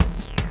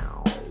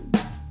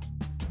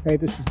Hey,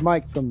 this is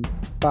Mike from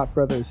Bot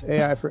Brothers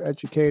AI for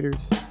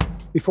Educators.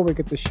 Before we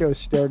get the show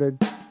started,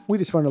 we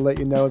just want to let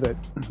you know that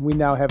we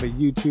now have a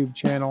YouTube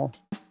channel.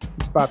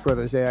 It's Bot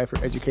Brothers AI for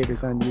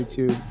Educators on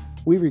YouTube.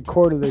 We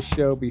recorded this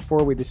show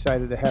before we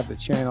decided to have the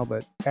channel,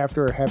 but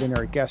after having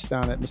our guest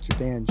on it, Mr.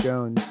 Dan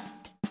Jones,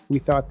 we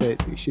thought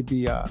that it should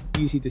be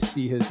easy to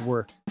see his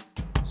work.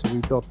 So we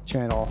built the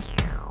channel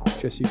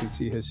just so you can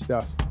see his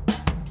stuff.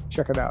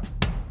 Check it out.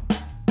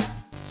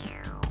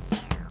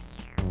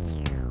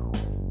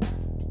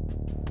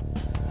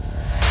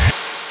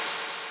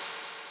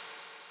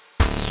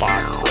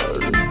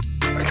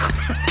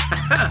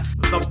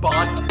 The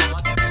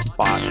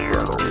Bot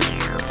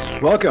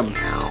Brothers. Welcome.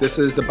 This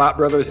is the Bot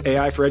Brothers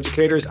AI for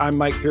Educators. I'm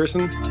Mike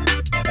Pearson.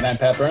 And I'm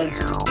Pat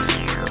Burns.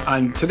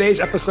 On today's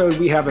episode,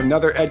 we have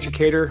another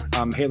educator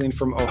hailing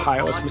from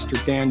Ohio. It's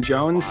Mr. Dan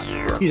Jones.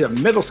 He's a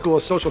middle school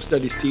social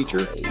studies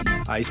teacher.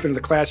 He's been in the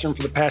classroom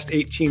for the past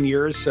 18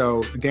 years.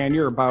 So, Dan,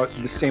 you're about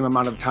the same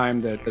amount of time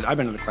that I've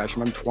been in the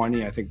classroom. I'm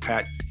 20. I think,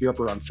 Pat, you're up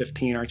around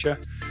 15, aren't you?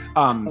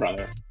 Around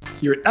there.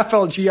 You're an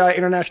FLGI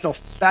International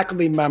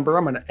faculty member.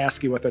 I'm going to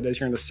ask you what that is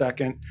here in a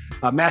second.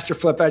 Master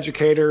Flip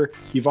educator.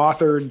 You've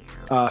authored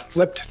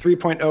Flipped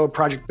 3.0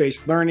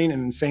 Project-Based Learning, an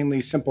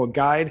insanely simple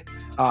guide.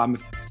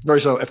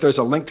 If there's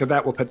a link to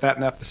that, we'll put that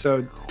in the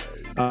episode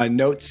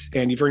notes.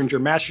 And you've earned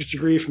your master's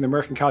degree from the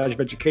American College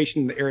of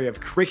Education in the area of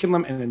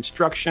curriculum and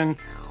instruction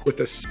with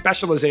a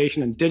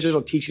specialization in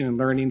digital teaching and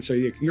learning. So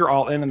you're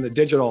all in the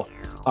digital.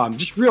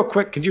 Just real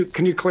quick, can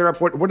you clear up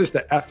what is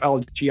the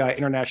FLGI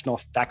International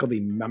faculty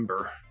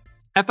member?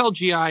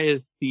 FLGI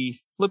is the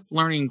Flipped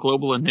Learning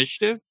Global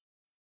Initiative,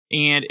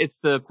 and it's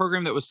the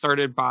program that was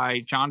started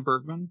by John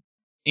Bergman,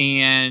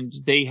 and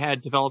they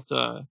had developed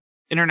a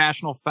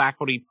international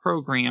faculty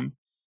program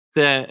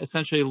that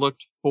essentially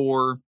looked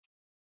for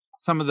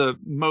some of the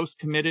most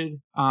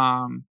committed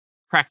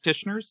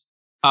practitioners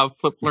of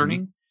flipped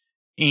learning,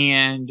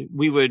 and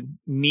we would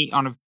meet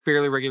on a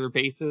fairly regular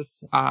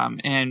basis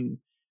and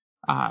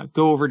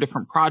go over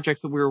different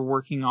projects that we were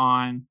working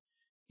on.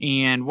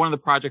 And one of the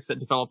projects that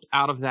developed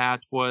out of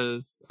that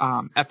was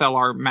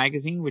FLR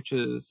Magazine, which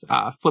is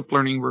Flipped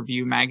Learning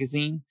Review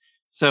Magazine.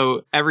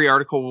 So every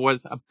article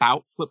was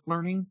about flipped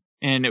learning,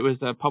 and it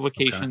was a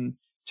publication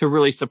to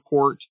really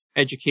support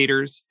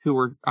educators who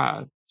were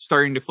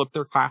starting to flip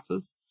their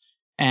classes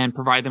and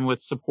provide them with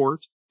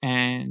support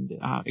and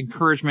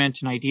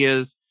encouragement and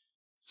ideas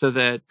so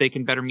that they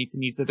can better meet the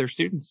needs of their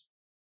students.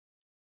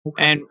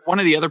 Okay. And one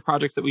of the other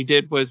projects that we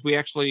did was we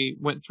actually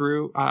went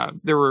through,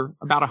 there were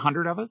about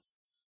 100 of us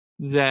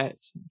that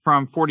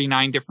from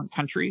 49 different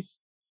countries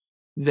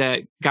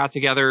that got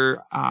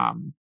together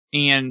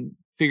and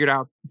figured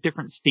out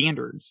different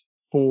standards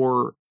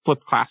for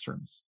flipped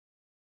classrooms.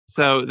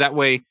 So that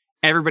way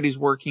everybody's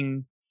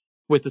working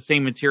with the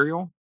same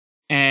material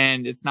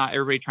and it's not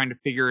everybody trying to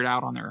figure it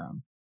out on their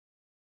own.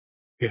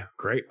 Yeah,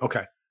 great.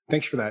 Okay.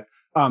 Thanks for that.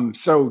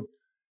 So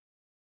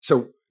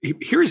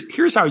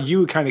here's how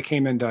you kind of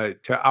came into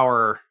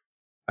our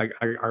kind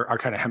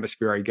of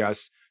hemisphere, I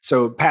guess.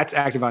 So Pat's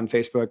active on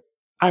Facebook.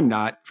 I'm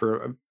not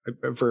for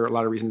a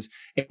lot of reasons.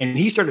 And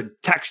he started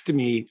texting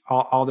me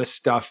all this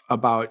stuff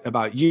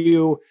about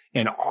you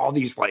and all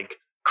these like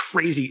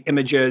crazy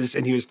images.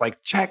 And he was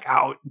like, check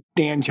out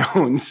Dan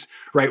Jones,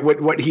 right?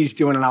 What he's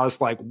doing. And I was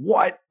like,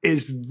 what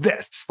is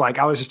this? Like,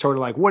 I was just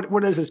totally like,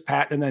 what is this,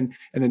 Pat? And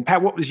then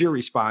Pat, what was your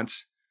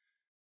response?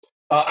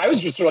 I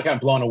was just sort of kind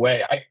of blown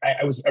away.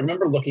 I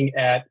remember looking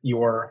at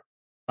your,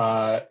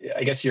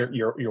 I guess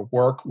your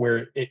work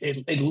where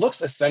it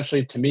looks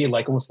essentially to me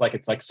like almost like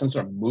it's like some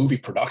sort of movie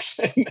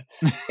production.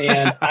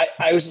 And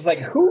I was just like,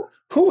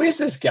 who is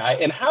this guy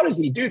and how did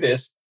he do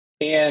this?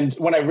 And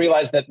when I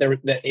realized that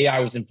that AI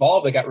was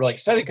involved, I got really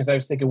excited because I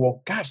was thinking,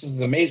 well, gosh, this is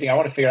amazing. I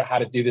want to figure out how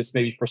to do this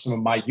maybe for some of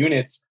my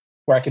units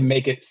where I can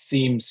make it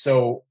seem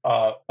so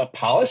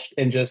polished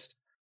and just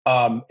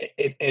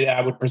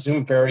I would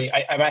presume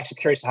I'm actually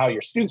curious how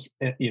your students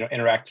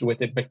interacted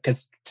with it,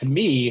 because to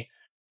me,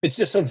 it's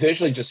just so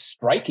visually just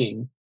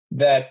striking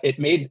that it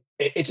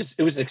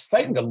was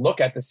exciting to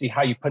look at to see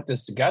how you put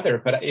this together.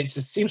 But it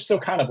just seems so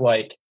kind of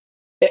like,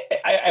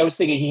 I was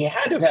thinking he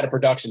had to have had a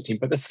production team,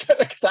 but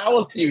because how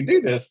else do you do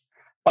this?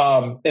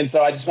 And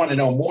so I just want to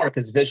know more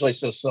because visually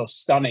it's so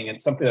stunning and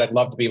something that I'd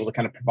love to be able to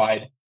kind of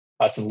provide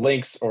some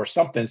links or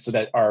something so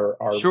that our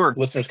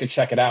listeners can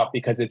check it out,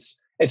 because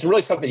it's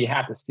really something you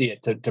have to see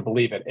it to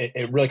believe it.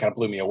 It really kind of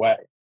blew me away.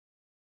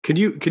 Could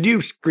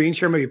you screen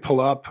share, maybe pull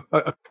up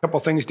a couple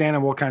things, Dan,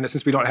 and we'll kind of,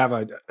 since we don't have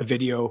a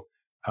video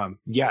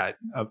yet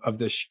of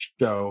this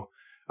show,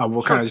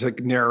 we'll kind of just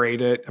like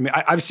narrate it. I mean,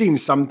 I've seen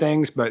some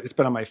things, but it's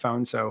been on my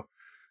phone, so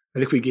I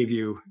think we gave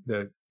you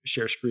the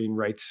share screen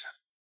rights.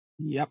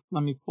 Yep.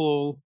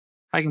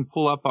 I can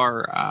pull up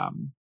our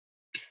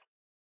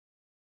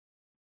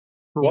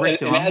well,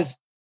 and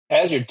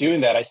as you're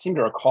doing that, I seem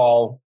to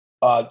recall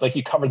like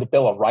you covered the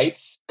Bill of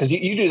Rights, because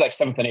you do like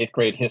 7th and 8th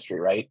grade history,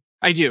 right?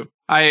 I do.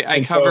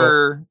 I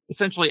cover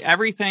essentially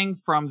everything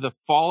from the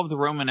fall of the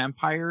Roman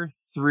Empire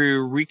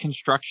through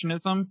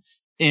Reconstructionism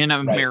in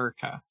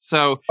America. Right.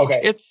 So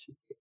it's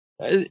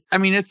I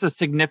mean, it's a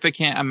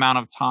significant amount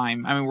of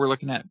time. I mean, we're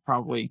looking at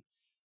probably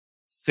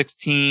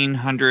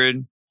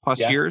 1,600 plus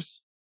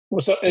years.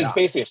 Well, so it's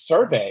basically a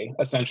survey,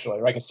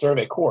 essentially, like a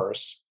survey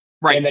course.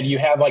 Right. And then you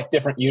have like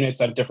different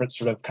units at different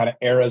sort of kind of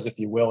eras, if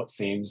you will, it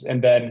seems.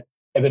 And then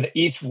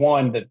each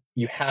one that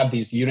you have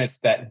these units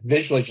that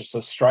visually just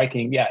so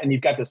striking. Yeah. And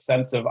you've got this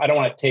sense of, I don't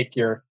want to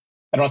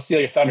steal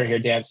your thunder here,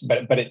 Dan,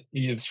 but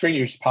the screen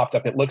you just popped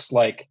up, it looks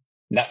like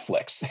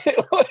Netflix.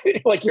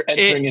 Like you're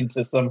entering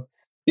into some,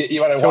 you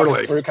want to walk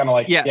us through kind of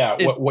like,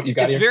 what you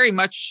got here? It's very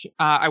much,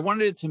 I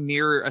wanted it to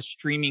mirror a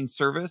streaming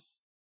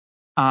service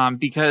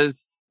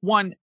because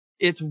one,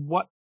 it's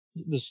what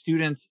the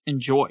students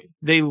enjoy.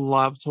 They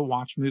love to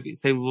watch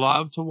movies. They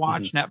love to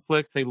watch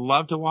Netflix. They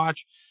love to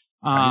watch,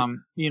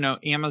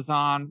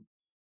 Amazon,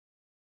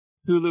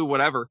 Hulu,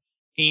 whatever.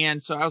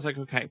 And so I was like,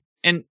 okay.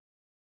 And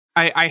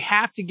I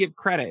have to give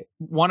credit.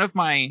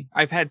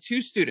 I've had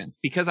two students,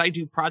 because I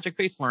do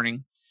project-based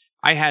learning.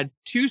 I had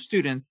two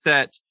students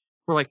that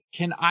were like,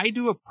 can I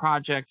do a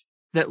project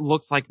that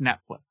looks like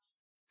Netflix?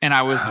 And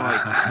I was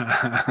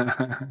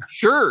like,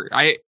 sure.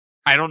 I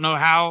don't know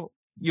how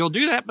you'll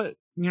do that, but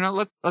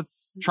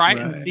let's try it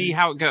and see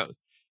how it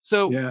goes.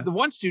 So the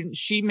one student,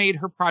 she made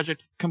her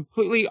project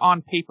completely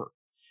on paper,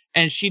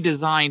 and she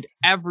designed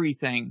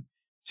everything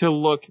to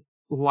look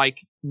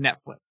like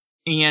Netflix.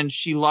 And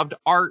she loved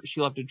art.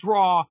 She loved to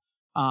draw.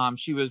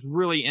 She was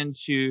really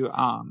into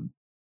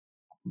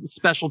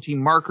specialty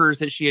markers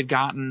that she had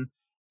gotten.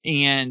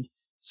 And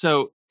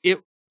so it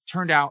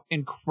turned out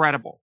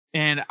incredible.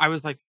 And I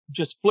was like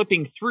just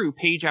flipping through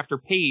page after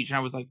page, and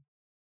I was like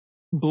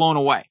blown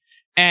away.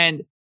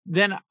 And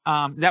then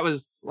that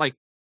was like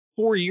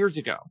 4 years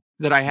ago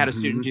that I had a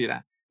student do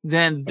that.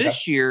 Then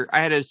this year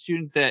I had a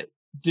student that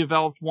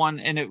developed one,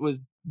 and it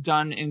was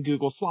done in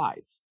Google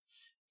Slides.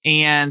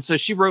 And so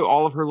she wrote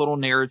all of her little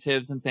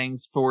narratives and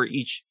things for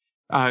each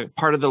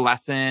part of the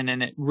lesson.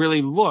 And it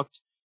really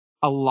looked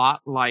a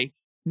lot like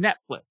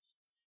Netflix.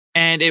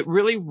 And it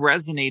really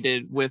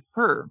resonated with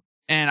her.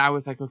 And I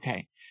was like,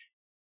 okay,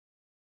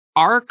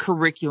 our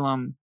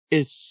curriculum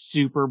is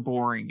super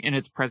boring in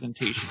its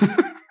presentation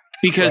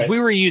because we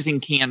were using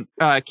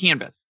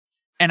Canvas.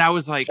 And I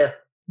was like,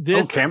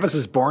 Canvas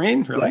is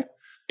boring? Really?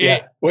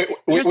 Yeah. We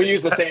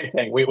use the same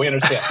thing. We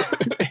understand.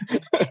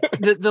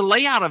 The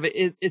layout of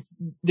it,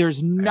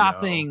 there's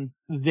nothing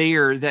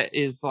there that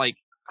is like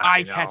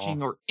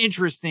eye-catching or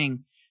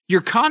interesting.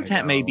 Your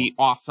content may be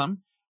awesome,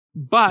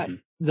 but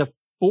the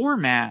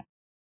format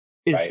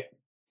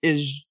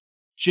is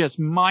just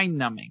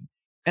mind-numbing.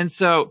 And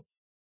so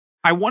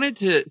I wanted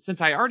to, since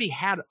I already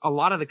had a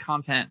lot of the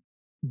content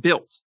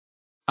built,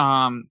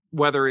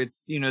 whether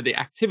it's, the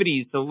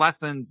activities, the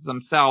lessons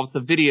themselves,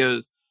 the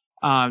videos,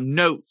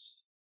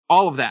 notes,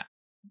 all of that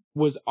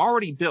was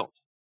already built.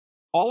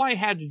 All I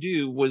had to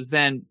do was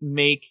then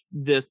make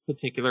this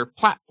particular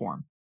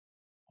platform.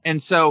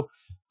 And so,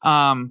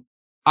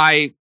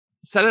 I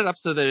set it up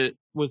so that it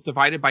was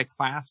divided by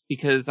class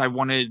because I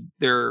wanted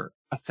their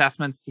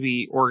assessments to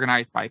be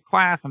organized by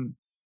class. I'm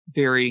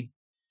very,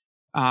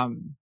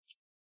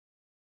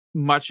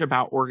 much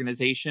about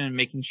organization and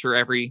making sure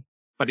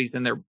everybody's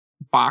in their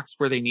box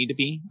where they need to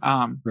be.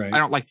 I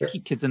don't like to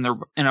keep kids in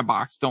a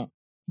box. Don't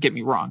get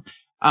me wrong.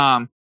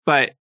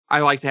 But I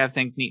like to have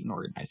things neat and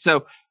organized.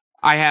 So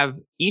I have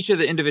each of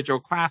the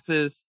individual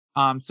classes.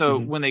 So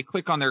when they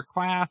click on their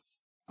class,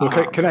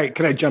 can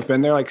I jump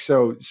in there? Like,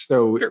 so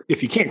sure.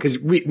 If you can't, because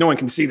no one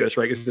can see this,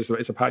 right? Because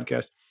it's a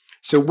podcast.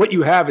 So what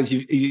you have is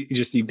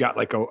you've got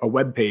like a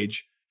web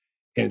page,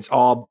 and it's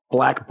all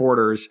black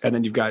borders, and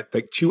then you've got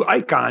like two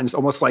icons,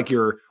 almost like a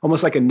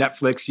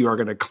Netflix. You are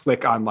going to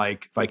click on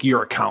like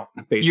your account,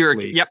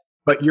 basically.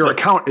 But your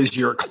account is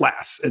your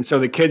class, and so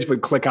the kids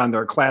would click on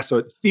their class, so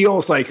it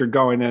feels like you're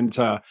going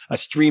into a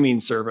streaming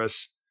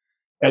service.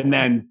 And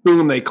then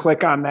boom, they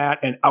click on that,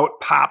 and out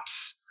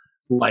pops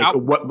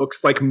what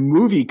looks like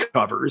movie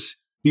covers.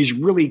 These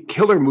really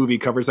killer movie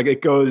covers. Like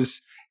it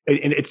goes,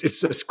 and it's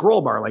a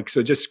scroll bar. Like,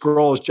 so it just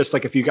scrolls just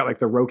like if you got like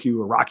the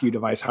Roku or Roku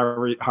device,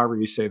 however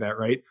you say that,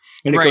 right?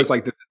 And it goes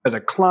like the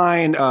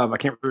decline of, I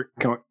can't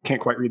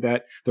quite read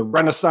that. The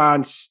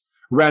Renaissance,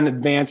 Ren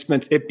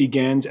advancements, it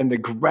begins, and the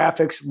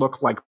graphics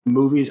look like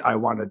movies I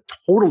want to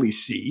totally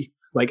see.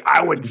 Like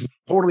I would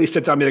totally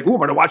sit down and be like, "Oh, I'm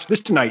going to watch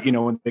this tonight."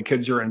 When the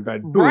kids are in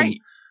bed. Boom.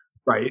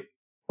 Right.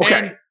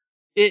 Okay.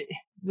 And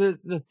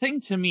the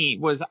thing to me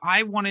was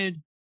I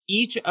wanted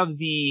each of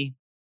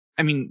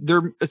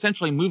they're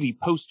essentially movie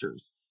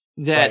posters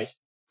that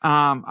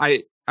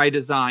I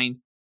designed,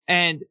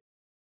 and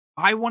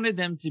I wanted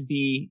them to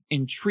be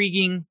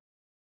intriguing.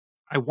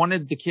 I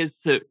wanted the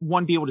kids to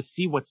be able to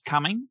see what's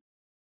coming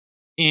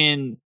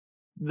in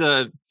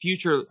the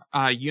future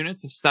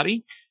units of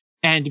study,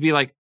 and to be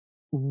like,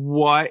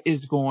 what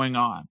is going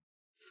on?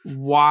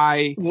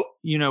 Why,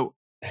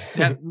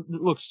 that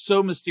looks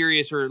so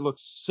mysterious, or it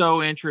looks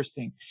so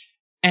interesting.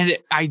 And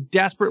I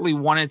desperately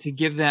wanted to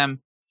give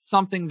them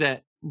something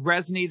that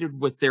resonated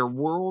with their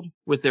world,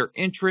 with their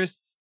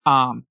interests,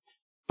 but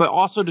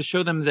also to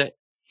show them that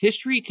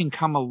history can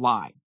come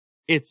alive.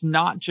 it's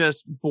not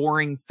just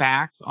boring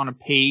facts on a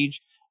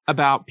page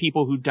about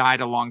people who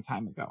died a long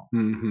time ago,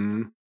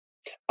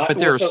 but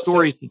there are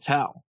stories to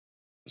tell.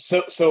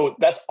 So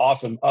that's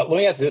awesome. Let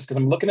me ask you this, because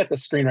I'm looking at the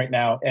screen right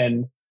now,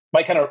 and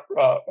Mike kind of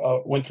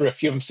went through a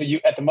few of them. So you,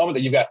 at the moment,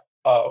 that you've got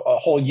a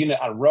whole unit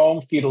on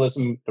Rome,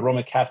 feudalism, the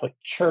Roman Catholic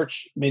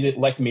Church,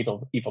 like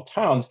medieval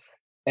towns,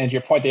 and to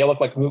your point, they all look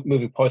like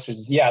movie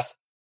posters.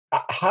 Yes.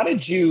 How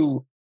did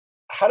you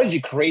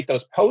create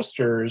those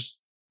posters?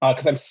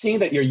 Because I'm seeing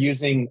that you're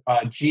using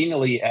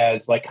Genially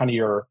as like kind of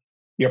your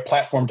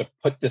platform to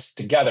put this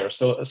together.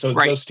 So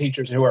Right. Those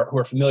teachers who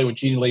are familiar with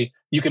Genially,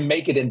 you can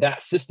make it in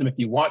that system if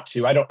you want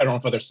to. I don't know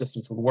if other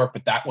systems would work,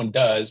 but that one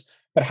does.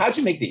 But how'd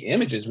you make the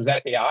images? Was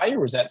that AI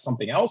or was that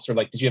something else? Or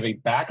like, did you have a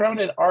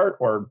background in art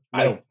or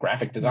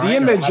graphic design? The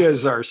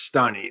images are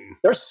stunning.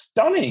 They're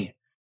stunning.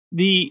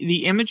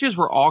 The images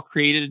were all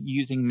created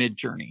using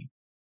Midjourney.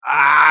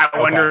 I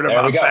wondered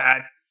about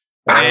that.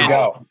 There you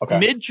go. Okay.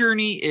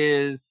 Midjourney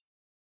is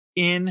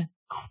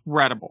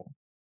incredible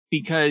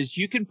because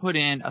you can put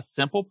in a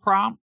simple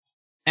prompt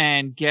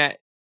and get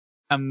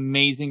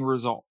amazing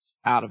results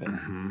out of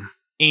it.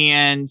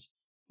 And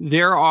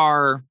there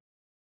are,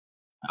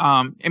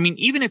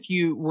 even if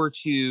you were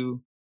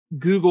to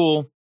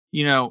Google,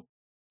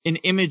 an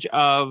image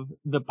of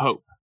the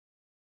Pope,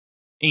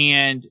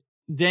 and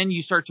then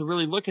you start to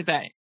really look at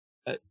that,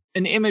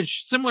 an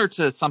image similar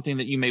to something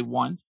that you may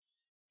want,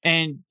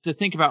 and to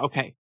think about,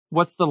 okay,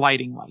 what's the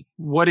lighting like?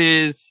 What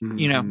is,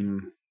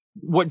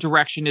 what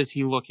direction is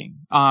he looking?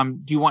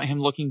 Do you want him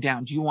looking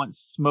down? Do you want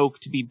smoke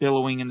to be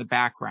billowing in the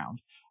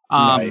background?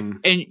 And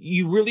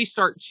you really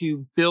start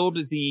to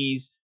build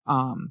these,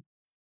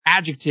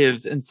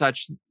 adjectives and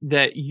such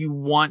that you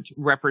want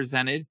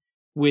represented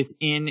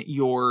within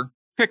your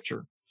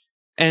picture.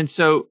 And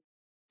so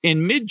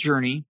in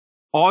Midjourney,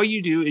 all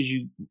you do is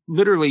you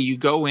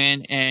go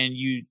in and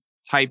you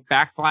type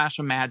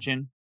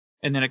 \imagine,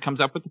 and then it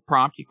comes up with the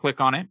prompt. You click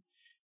on it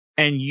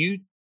and you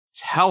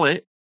tell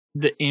it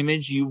the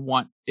image you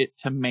want it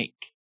to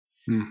make.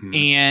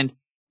 And,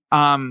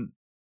 I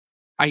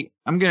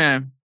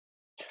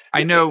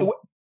know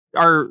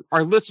our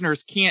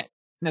listeners can't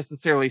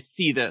necessarily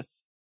see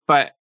this,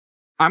 but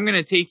I'm going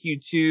to take you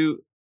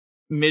to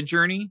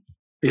Midjourney.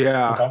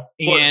 Yeah. Okay.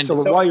 And so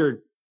while you're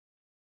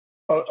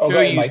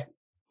show you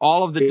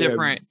all of the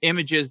different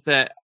images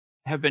that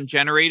have been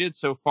generated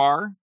so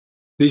far.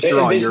 These are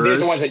all yours.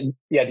 These are ones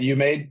that you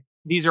made?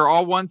 These are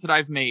all ones that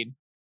I've made.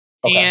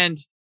 Okay. And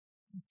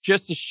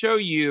just to show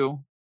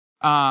you,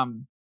 for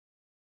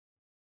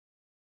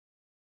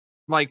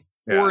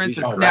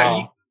instance,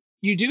 now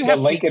you do have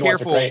to be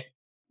careful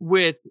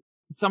with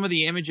some of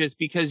the images,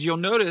 because you'll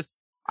notice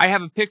I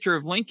have a picture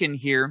of Lincoln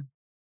here.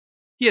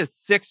 He has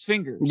 6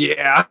 fingers.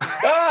 Yeah.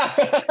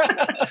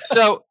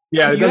 So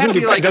yeah, it doesn't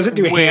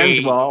do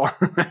hands well.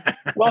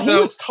 Well, he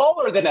was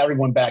taller than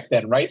everyone back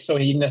then, right? So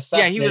he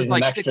necessitated he was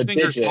like an extra 6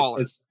 fingers digit.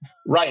 taller.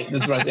 Right.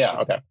 This is right.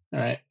 Yeah. Okay. All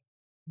right.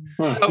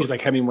 So, he's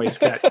like Hemingway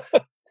sketch.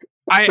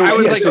 I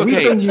was like, okay.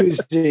 We've been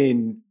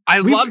using. I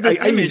love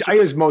this image. I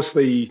use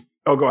mostly.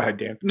 Oh, go ahead,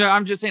 Dan. No,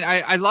 I'm just saying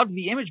I loved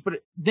the image, but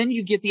then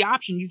you get the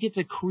option. You get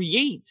to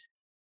create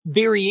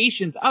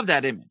variations of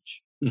that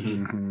image.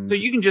 So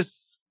you can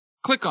just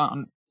click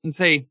on and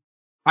say,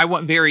 I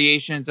want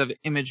variations of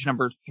image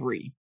number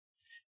 3,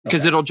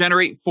 because it'll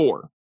generate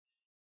 4.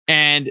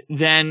 And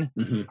then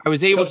I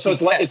was able to. So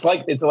it's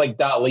like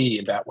DALL-E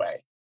in that way,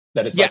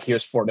 that it's like,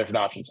 here's 4 different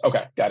options.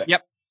 Okay. Got it.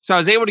 Yep. So I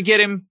was able to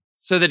get him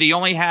so that he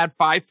only had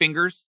 5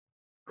 fingers.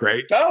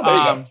 Great. Oh, there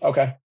you go.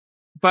 Okay.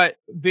 But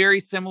very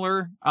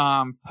similar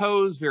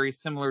pose, very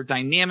similar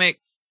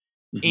dynamics.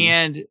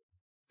 And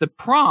the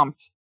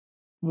prompt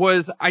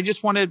was, I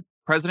just wanted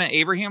President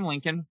Abraham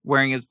Lincoln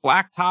wearing his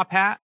black top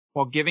hat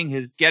while giving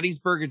his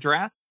Gettysburg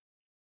Address.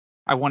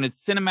 I wanted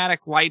cinematic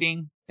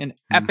lighting and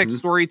epic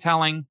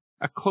storytelling,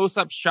 a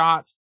close-up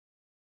shot.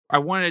 I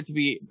wanted it to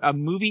be a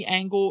movie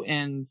angle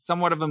in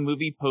somewhat of a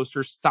movie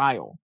poster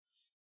style.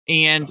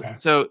 And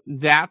so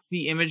that's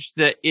the image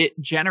that it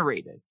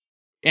generated.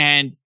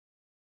 And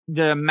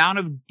the amount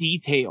of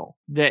detail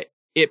that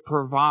it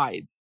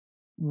provides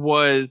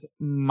was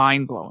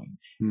mind-blowing.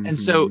 And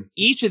so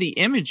each of the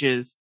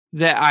images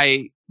that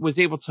I was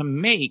able to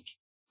make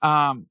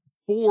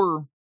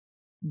for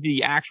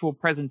the actual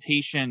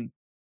presentation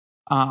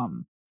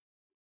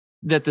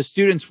that the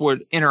students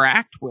would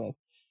interact with,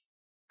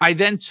 I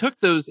then took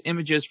those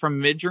images from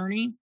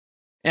Midjourney,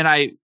 and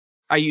I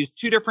used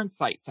 2 different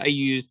sites. I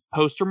used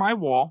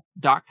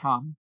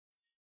postermywall.com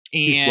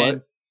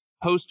and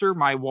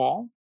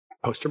postermywall.com.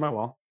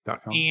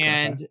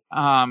 And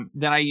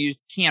then I used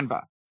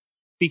Canva,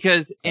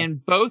 because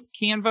in both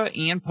Canva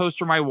and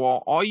Poster My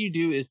Wall, all you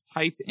do is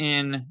type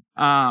in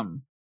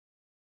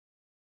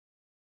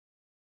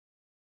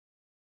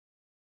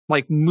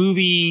like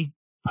movie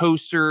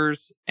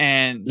posters,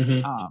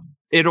 and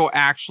it'll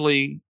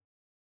actually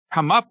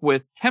come up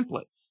with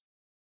templates.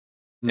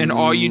 And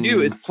all you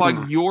do is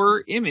plug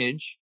your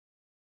image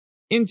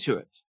into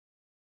it.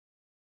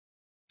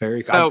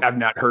 I've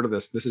not heard of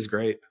this. This is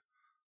great.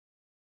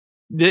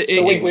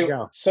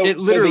 It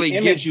literally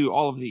gives you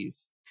all of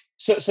these.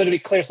 So to be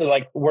clear, so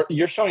like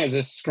you're showing us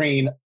this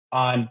screen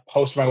on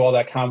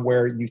postermywall.com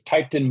where you've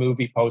typed in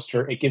movie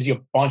poster. It gives you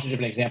a bunch of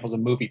different examples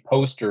of movie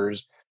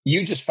posters.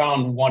 You just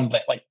found one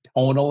that like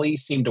tonally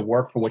seemed to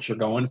work for what you're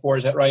going for.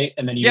 Is that right?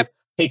 And then you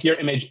take your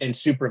image and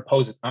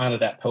superimpose it onto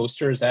that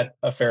poster. Is that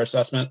a fair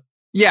assessment?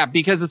 Yeah,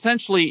 because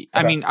essentially,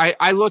 okay. I mean,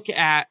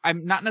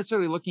 I'm not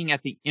necessarily looking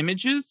at the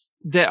images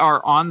that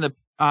are on the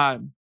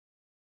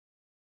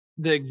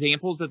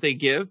examples that they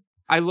give.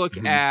 I look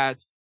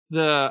at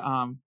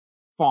the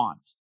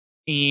font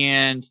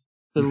and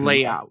the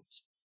layout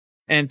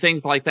and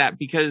things like that,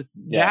 because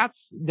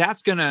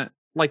that's gonna,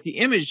 like, the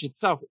image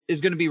itself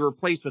is going to be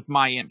replaced with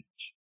my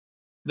image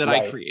that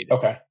I created.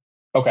 Okay.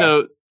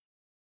 So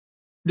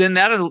then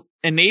that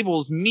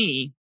enables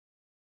me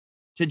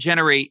to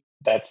generate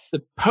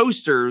the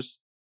posters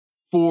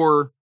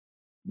for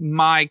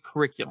my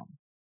curriculum.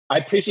 I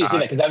appreciate you saying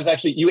that, because that was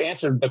actually, you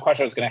answered the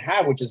question I was going to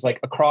have, which is like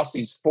across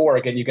these four,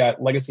 again, you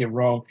got Legacy of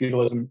Rome,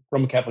 Feudalism,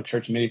 Roman Catholic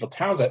Church, and Medieval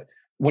Towns. That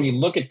when you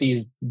look at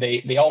these,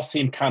 they all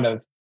seem kind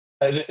of,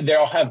 they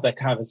all have that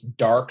kind of this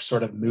dark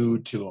sort of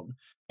mood to them.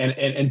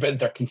 And but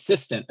they're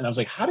consistent. And I was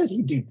like, how did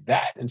he do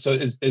that? And so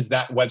is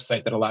that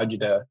website that allowed you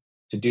to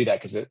do that?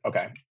 Because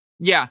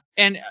Yeah.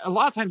 And a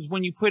lot of times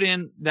when you put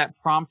in that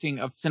prompting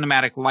of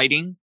cinematic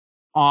lighting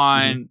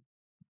on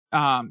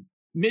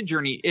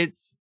Midjourney,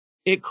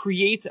 it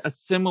creates a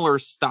similar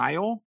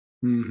style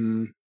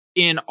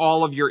in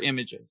all of your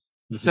images.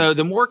 So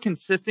the more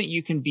consistent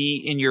you can be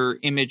in your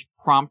image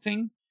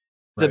prompting,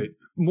 the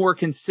more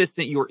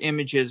consistent your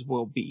images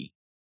will be.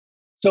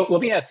 So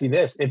let me ask you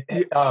this.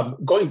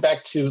 Going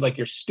back to like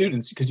your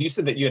students, because you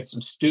said that you had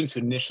some students who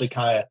initially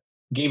kind of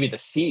gave you the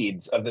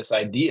seeds of this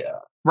idea.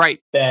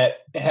 Right. That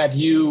have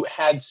you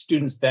had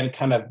students then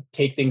kind of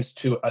take things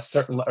to a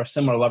certain or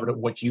similar level to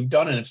what you've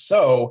done? And if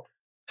so,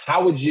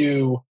 how would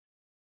you,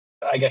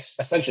 I guess,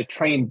 essentially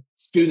train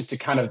students to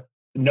kind of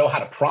know how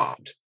to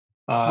prompt?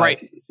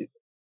 Right.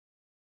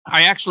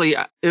 I actually,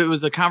 it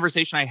was a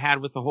conversation I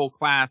had with the whole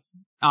class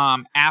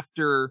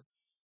after,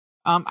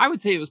 I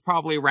would say it was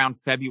probably around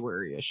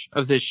February-ish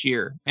of this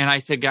year. And I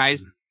said,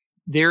 guys,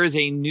 there is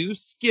a new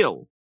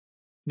skill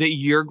that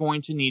you're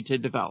going to need to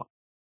develop,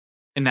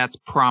 and that's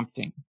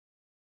prompting.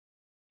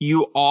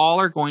 You all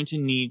are going to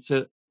need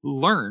to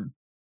learn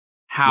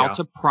how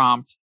to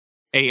prompt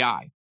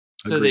AI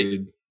so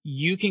that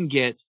you can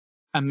get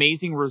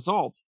amazing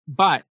results.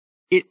 But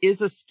it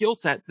is a skill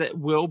set that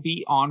will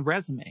be on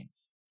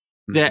resumes,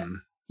 that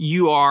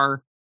you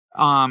are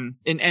an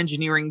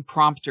engineering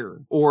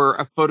prompter or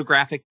a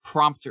photographic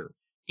prompter,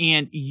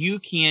 and you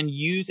can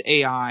use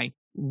AI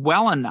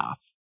well enough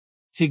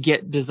to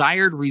get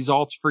desired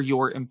results for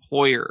your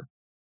employer.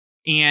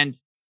 And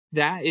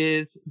that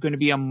is going to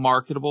be a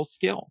marketable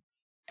skill.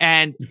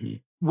 And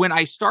when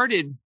I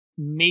started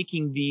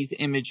making these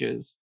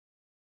images,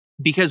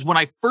 because when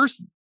I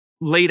first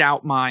laid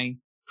out my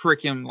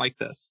curriculum like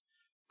this,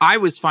 I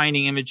was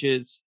finding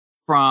images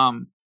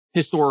from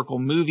historical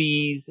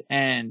movies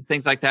and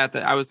things like that,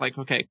 that I was like,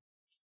 okay,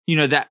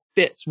 that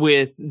fits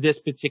with this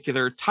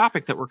particular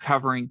topic that we're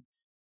covering.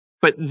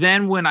 But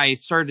then when I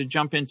started to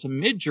jump into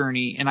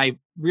Midjourney and I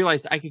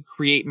realized I could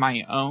create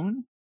my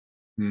own,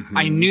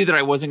 I knew that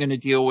I wasn't going to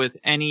deal with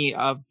any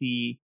of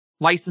the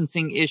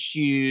licensing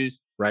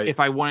issues if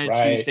I wanted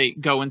to, say,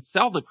 go and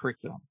sell the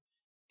curriculum.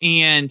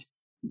 And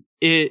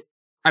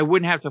I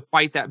wouldn't have to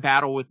fight that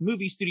battle with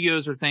movie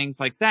studios or things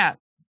like that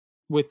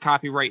with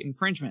copyright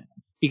infringement,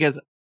 because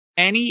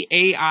any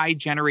AI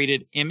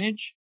generated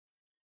image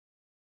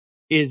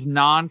is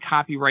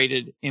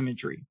non-copyrighted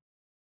imagery.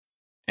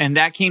 And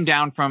that came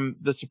down from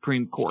the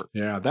Supreme Court.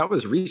 Yeah, that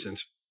was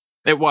recent.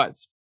 It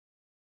was.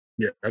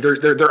 Yeah,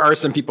 there are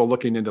some people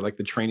looking into like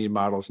the training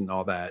models and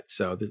all that.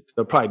 So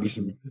there'll probably be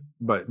some,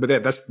 but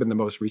that's been the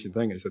most recent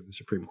thing, is that the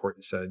Supreme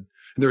Court said. And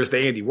there was the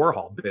Andy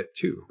Warhol bit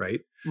too,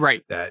 right?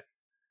 Right. That's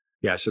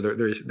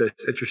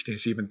interesting.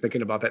 So you've been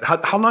thinking about that.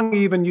 How long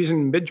have you been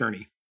using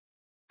Midjourney?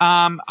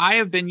 I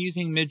have been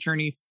using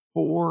Midjourney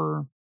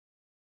for,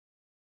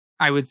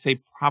 I would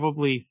say,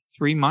 probably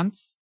 3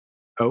 months.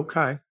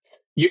 Okay.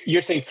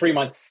 You're saying 3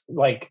 months,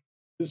 like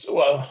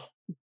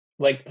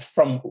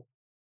from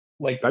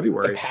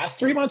February, the past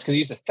 3 months? Because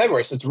you said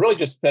February, so it's really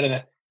just been in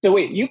it. No,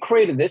 wait, you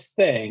created this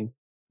thing,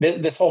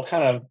 this whole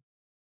kind of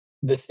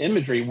this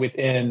imagery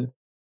within.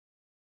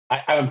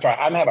 I'm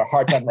having a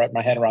hard time wrapping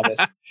my head around this.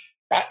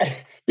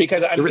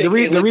 Because I'm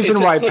thinking, the reason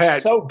why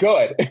Pat so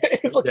good,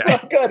 it looks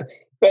so good.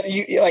 But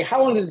you like,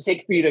 how long did it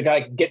take for you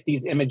to get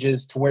these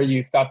images to where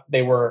you thought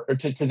they were, or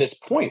to this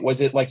point? Was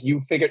it like you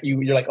figured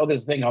you're like, oh,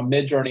 this thing on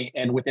Midjourney,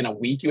 and within a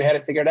week you had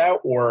it figured out,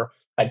 or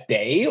a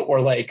day,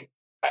 or like,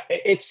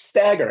 it's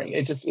staggering.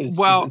 It just is.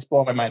 Well, it's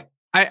blowing my mind.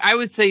 I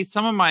would say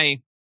some of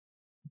my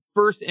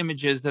first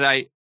images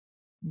that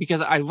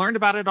because I learned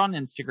about it on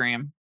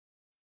Instagram,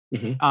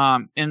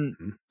 and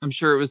I'm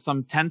sure it was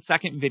some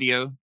 10-second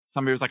video.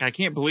 Somebody was like, I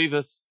can't believe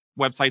this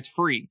website's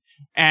free.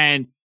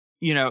 And,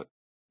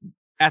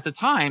 at the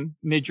time,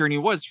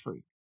 Midjourney was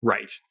free.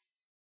 Right.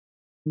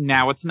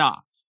 Now it's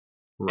not.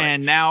 Right.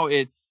 And now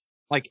it's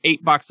like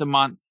 $8 a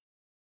month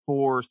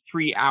for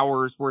 3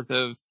 hours worth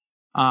of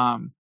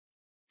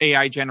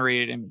AI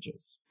generated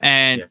images.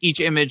 And each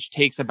image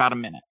takes about a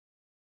minute.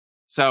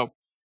 So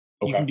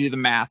you can do the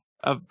math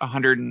of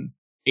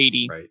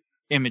 180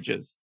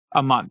 images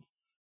a month.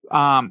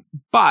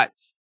 But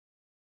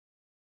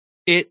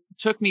it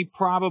took me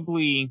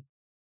probably,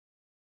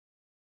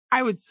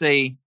 I would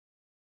say,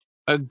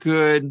 a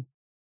good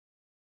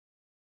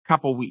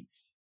couple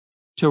weeks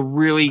to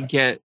really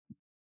get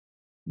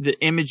the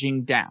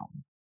imaging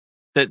down,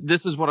 that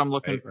this is what I'm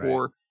looking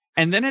for.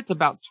 And then it's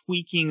about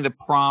tweaking the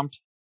prompt,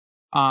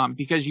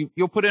 because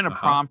you'll put in a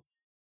prompt,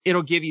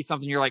 it'll give you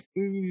something. You're like,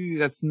 ooh,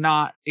 that's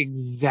not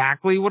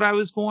exactly what I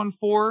was going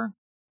for.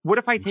 What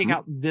if I take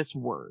out this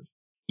word?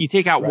 You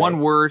take out one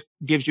word,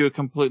 gives you a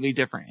completely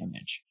different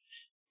image.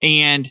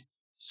 And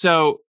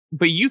so,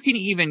 but you can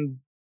even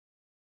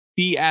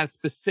be as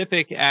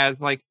specific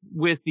as, like,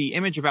 with the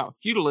image about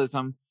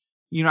feudalism,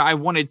 you know, I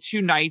wanted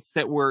 2 knights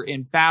that were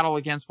in battle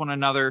against one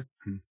another,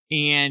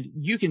 and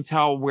you can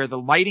tell where the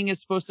lighting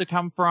is supposed to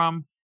come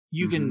from.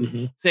 You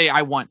can say,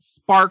 I want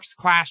sparks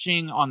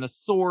clashing on the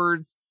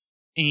swords,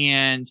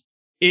 and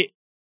it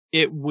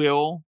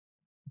will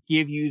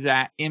give you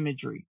that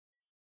imagery.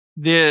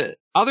 The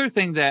other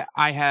thing that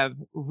I have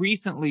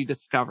recently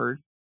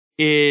discovered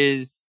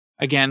is,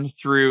 again,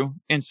 through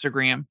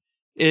Instagram,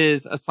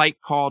 is a site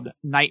called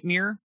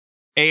Nightmare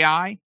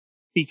AI,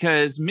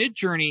 because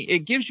Midjourney, it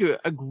gives you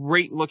a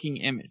great looking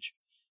image.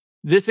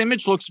 This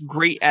image looks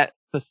great at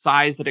the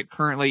size that it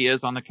currently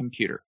is on the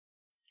computer.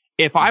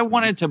 If I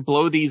wanted to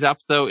blow these up,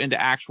 though, into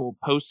actual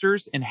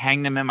posters and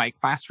hang them in my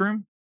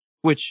classroom,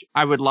 which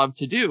I would love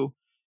to do,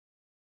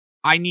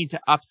 I need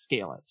to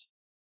upscale it.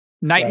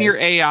 Nightmare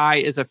AI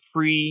is a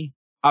free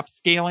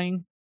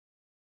upscaling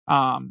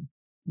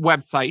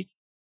website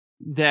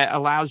that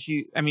allows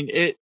you, I mean,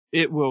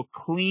 it will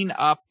clean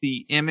up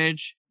the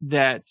image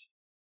that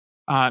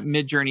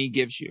Midjourney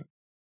gives you.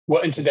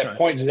 Well, and to that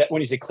point, does that,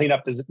 when you say clean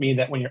up, does it mean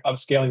that when you're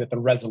upscaling that the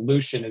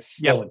resolution is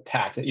still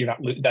intact, that you're not,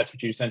 that's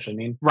what you essentially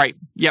mean? Right.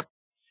 Yep.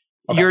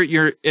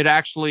 Okay. It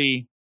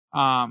actually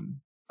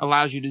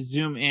allows you to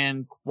zoom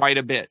in quite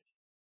a bit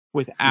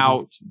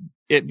without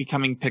it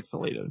becoming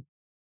pixelated.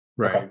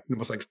 Right. Okay.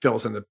 Almost like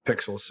fills in the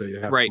pixels, so you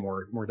have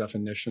more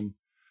definition.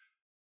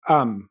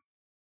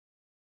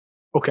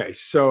 Okay,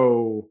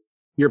 so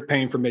you're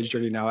paying for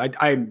Midjourney now.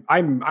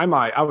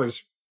 I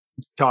was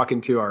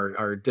talking to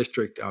our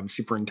district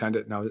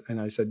superintendent,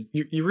 and I said,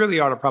 you really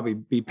ought to probably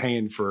be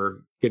paying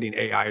for getting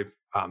AI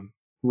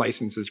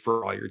licenses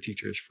for all your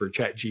teachers for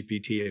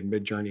ChatGPT and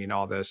Midjourney and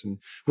all this, and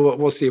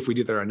we'll see if we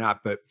do that or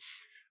not. But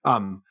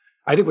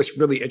I think what's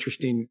really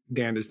interesting,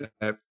 Dan, is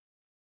that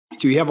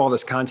so you have all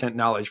this content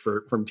knowledge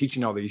from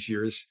teaching all these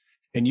years,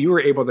 and you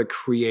were able to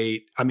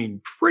create, I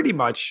mean, pretty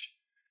much,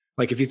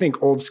 like, if you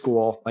think old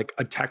school, like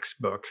a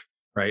textbook,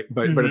 right?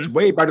 But it's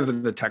way better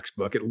than the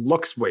textbook. It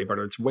looks way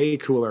better. It's way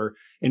cooler.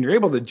 And you're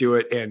able to do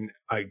it in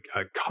a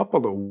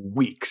couple of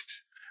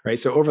weeks, right?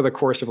 So over the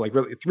course of, like,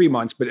 really 3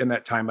 months, but in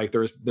that time, like,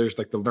 there's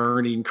like the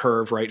learning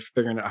curve, right?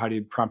 Figuring out how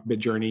to prompt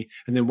Midjourney.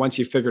 And then once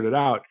you figured it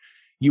out,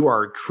 you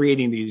are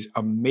creating these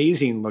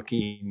amazing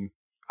looking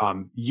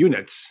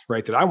units,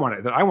 right? That I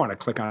want to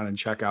click on and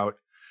check out.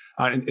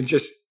 And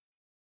just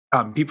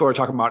people are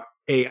talking about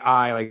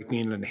AI like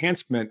being an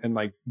enhancement, and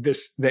like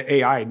the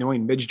AI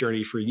knowing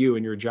Midjourney for you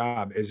and your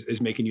job is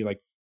making you like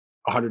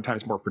 100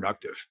 times more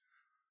productive,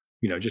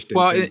 you know, just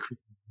in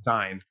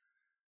design.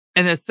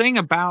 And the thing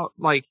about,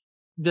 like,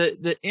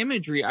 the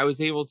imagery I was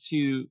able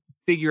to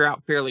figure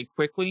out fairly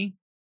quickly,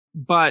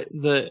 but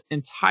the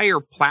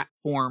entire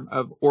platform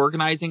of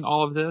organizing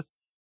all of this,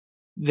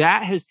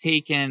 that has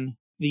taken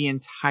the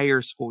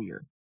entire school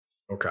year.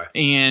 Okay.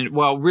 And,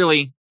 well,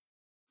 really,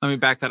 let me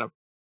back that up.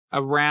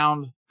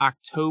 Around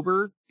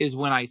October is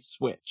when I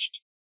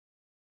switched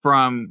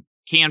from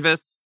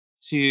Canvas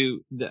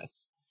to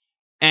this.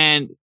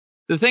 And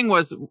the thing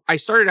was, I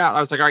started out, I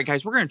was like, all right,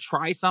 guys, we're going to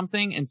try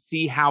something and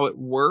see how it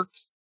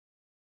works.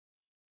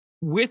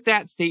 With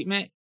that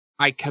statement,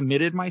 I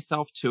committed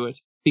myself to it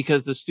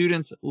because the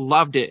students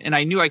loved it. And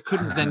I knew I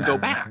couldn't then go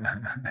back.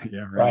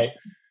 Yeah, right.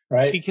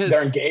 Because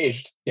they're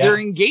engaged. Yeah. They're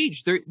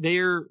engaged.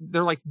 They're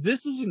like,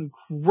 this is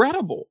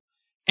incredible.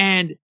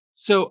 And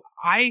so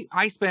I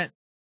spent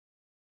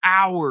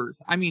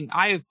hours. I mean,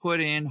 I have put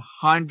in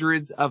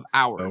hundreds of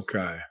hours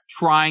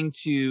trying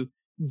to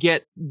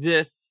get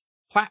this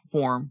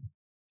platform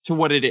to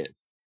what it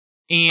is.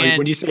 And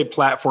when you say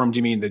platform, do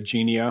you mean the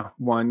Genia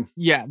one?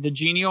 Yeah, the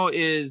Genial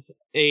is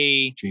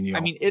Genial.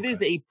 I mean, it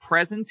is a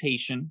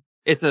presentation.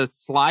 It's a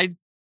slide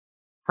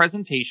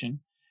presentation,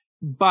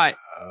 but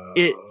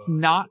it's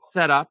not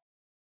set up.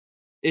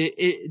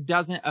 It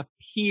doesn't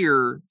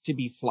appear to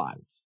be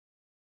slides.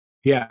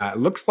 Yeah, it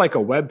looks like a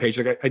web page.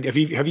 Like, have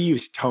you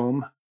used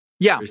Tome?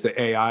 Yeah, there's the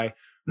AI,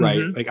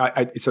 right?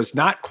 Like, so it's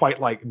not quite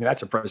like, I mean,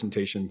 that's a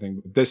presentation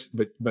thing.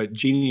 But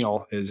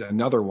Genial is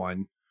another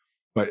one,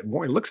 but it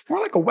looks more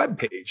like a web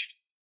page.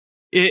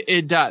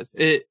 It does.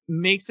 It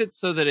makes it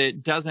so that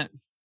it doesn't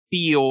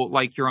feel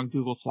like you're on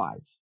Google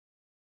Slides.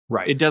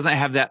 Right. It doesn't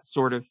have that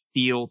sort of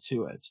feel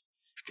to it.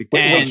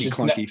 And Which is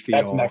clunky feel.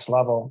 That's next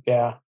level.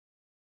 Yeah.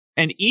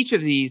 And each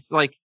of these,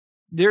 like,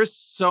 there's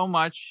so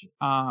much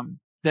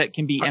that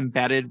can be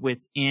embedded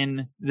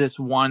within this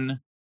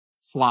one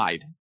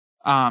slide,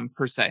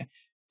 per se.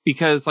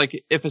 Because,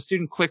 like, if a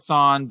student clicks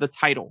on the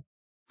title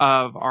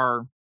of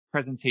our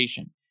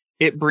presentation,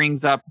 it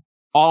brings up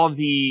all of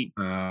the,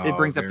 it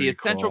brings up the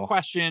essential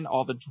question,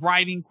 all the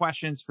driving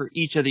questions for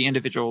each of the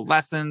individual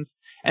lessons.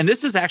 And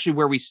this is actually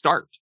where we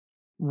start.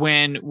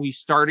 When we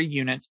start a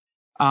unit,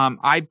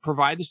 I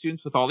provide the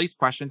students with all these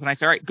questions and I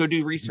say, all right, go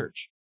do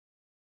research.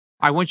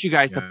 I want you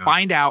guys to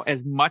find out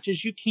as much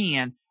as you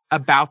can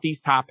about these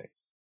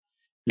topics.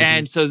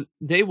 And so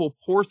they will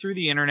pour through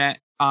the internet,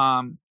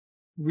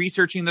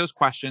 researching those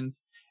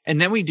questions.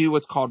 And then we do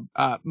what's called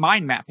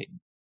mind mapping.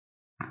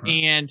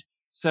 And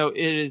so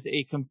it is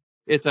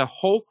it's a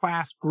whole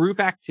class group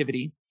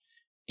activity.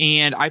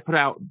 And I put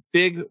out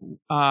big,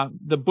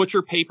 the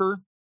butcher paper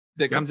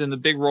that comes in the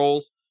big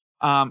rolls.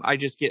 I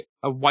just get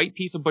a white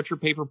piece of butcher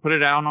paper, put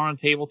it out on a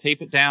table,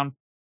 tape it down.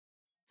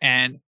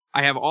 And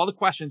I have all the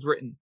questions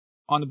written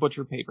on the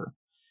butcher paper.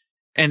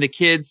 And the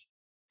kids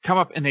come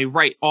up and they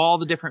write all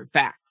the different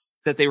facts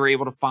that they were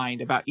able to find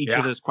about each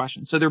of those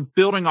questions. So they're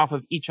building off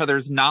of each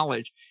other's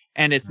knowledge.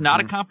 And it's not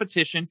a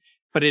competition,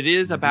 but it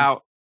is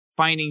about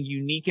finding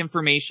unique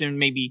information.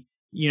 Maybe,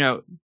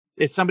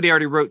 if somebody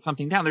already wrote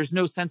something down, there's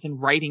no sense in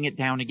writing it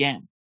down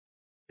again.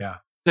 Yeah.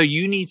 So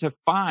you need to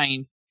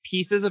find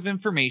pieces of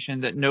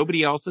information that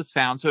nobody else has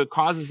found. So it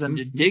causes them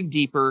to dig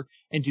deeper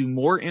and do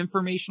more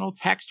informational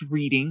text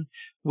reading,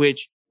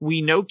 which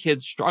we know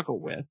kids struggle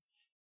with.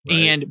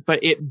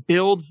 But it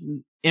builds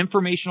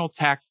informational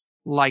text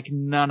like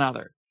none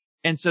other.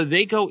 And so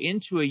they go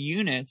into a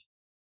unit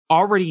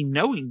already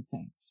knowing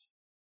things.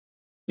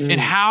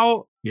 And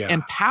how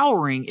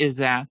empowering is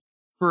that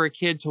for a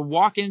kid to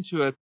walk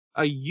into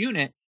a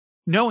unit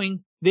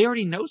knowing they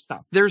already know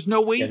stuff? There's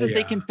no way that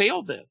they can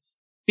fail this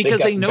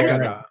because they know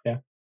stuff.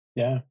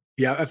 Yeah.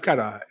 I've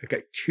got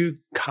two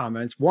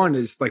comments. One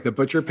is like the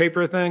butcher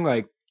paper thing.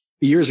 Like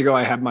years ago,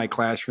 I had my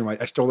classroom.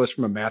 I stole this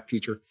from a math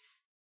teacher.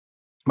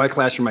 My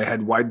classroom, I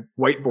had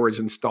whiteboards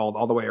installed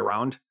all the way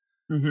around.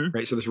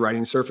 Right. So there's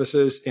writing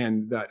surfaces.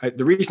 And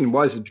the reason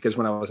is because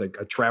when I was like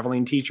a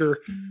traveling teacher,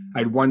 I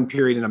had one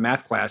period in a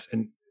math class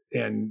and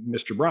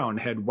Mr. Brown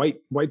had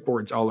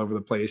whiteboards all over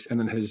the place. And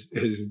then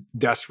his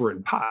desks were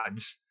in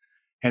pods.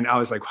 And I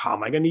was like, how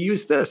am I going to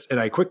use this? And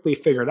I quickly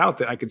figured out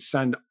that I could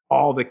send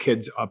all the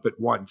kids up at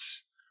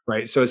once.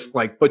 Right. So it's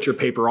like butcher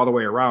paper all the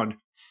way around.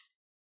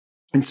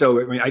 And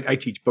so, I mean, I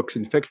teach books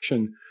and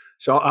fiction.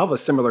 So I'll have a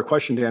similar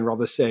question, Dan, where I'll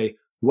just say,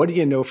 what do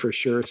you know for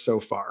sure so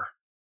far?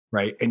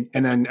 Right. And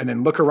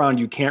then look around,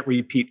 you can't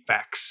repeat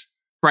facts.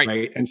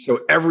 Right. And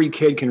so every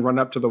kid can run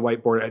up to the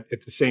whiteboard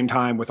at the same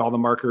time with all the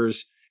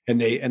markers and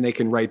they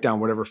can write down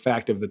whatever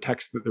fact of the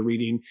text that they're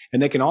reading.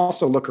 And they can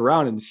also look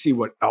around and see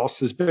what else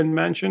has been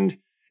mentioned.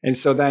 And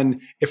so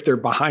then if they're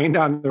behind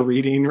on the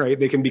reading, right,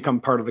 they can become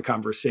part of the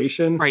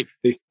conversation. Right.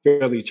 They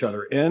fill each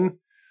other in.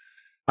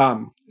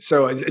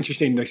 So it's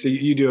interesting. Like, so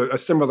you do a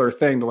similar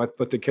thing to let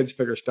the kids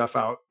figure stuff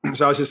out.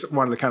 So I was just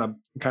wanted to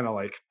kind of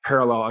like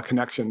parallel a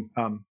connection.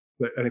 I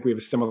think we have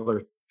a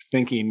similar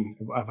thinking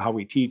of how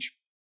we teach.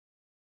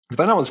 But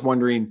then I was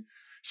wondering,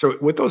 so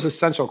with those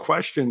essential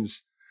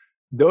questions,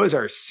 those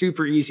are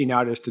super easy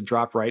now just to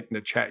drop right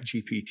into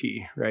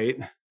ChatGPT, right?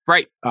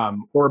 Right.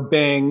 Or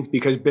Bing,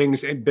 because Bing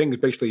is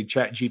basically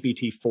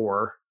ChatGPT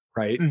 4,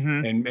 right?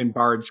 And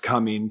Bard's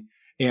coming.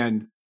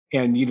 And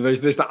there's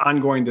the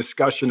ongoing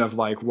discussion of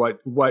like what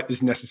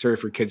is necessary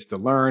for kids to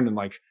learn, and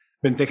like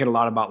been thinking a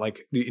lot about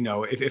like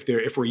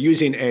if we're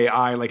using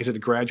AI, like is it a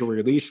gradual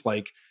release?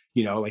 Like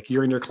like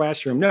you're in your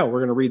classroom, no, we're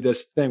going to read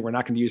this thing. We're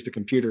not going to use the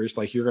computers.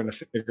 Like you're going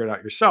to figure it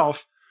out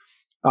yourself.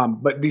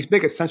 But these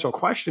big essential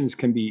questions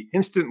can be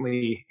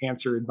instantly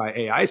answered by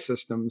AI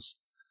systems.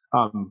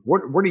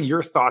 What are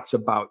your thoughts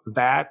about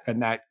that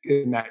and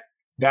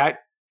that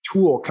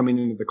tool coming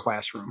into the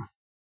classroom?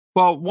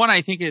 Well, one,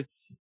 I think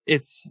it's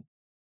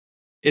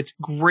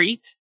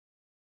great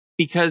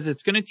because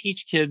it's going to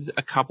teach kids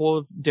a couple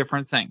of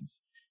different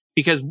things.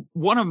 Because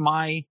one of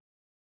my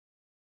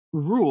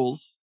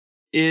rules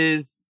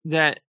is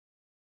that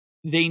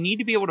they need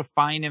to be able to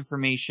find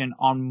information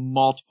on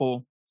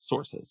multiple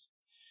sources.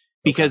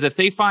 Because if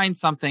they find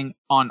something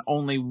on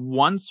only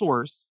one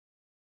source,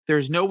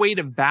 there's no way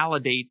to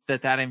validate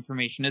that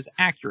information is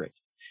accurate.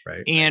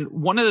 Right. And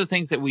one of the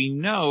things that we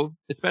know,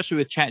 especially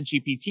with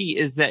ChatGPT,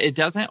 is that it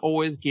doesn't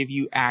always give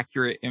you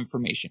accurate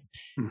information.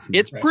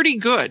 It's pretty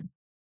good,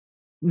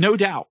 no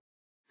doubt.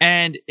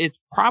 And it's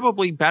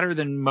probably better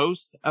than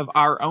most of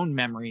our own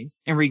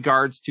memories in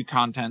regards to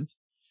content.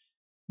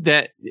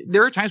 That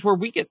there are times where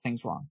we get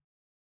things wrong.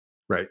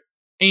 Right.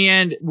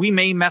 And we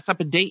may mess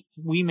up a date.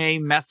 We may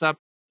mess up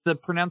the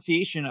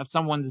pronunciation of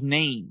someone's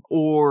name,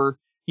 or,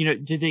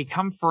 did they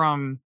come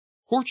from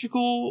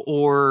Portugal,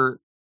 or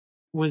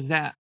was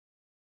that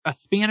a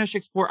Spanish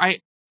explorer?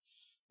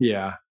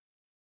 Yeah.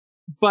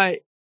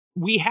 But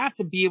we have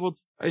to be able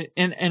to,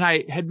 and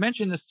I had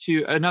mentioned this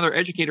to another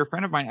educator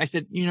friend of mine. I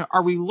said,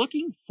 are we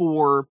looking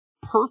for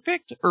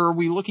perfect or are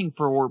we looking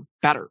for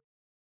better?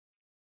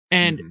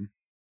 And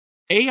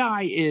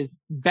AI is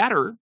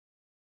better.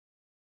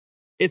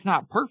 It's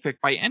not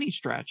perfect by any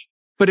stretch,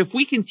 but if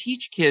we can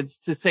teach kids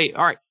to say,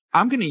 all right,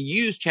 I'm going to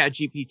use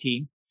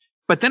ChatGPT,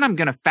 but then I'm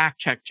going to fact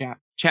check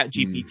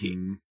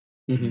ChatGPT.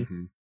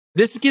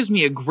 This gives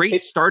me a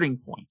great starting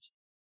point.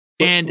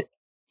 And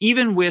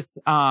even with,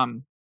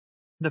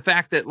 the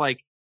fact that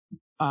like,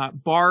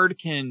 Bard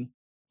can,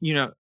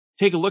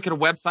 take a look at a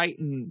website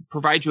and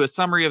provide you a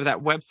summary of that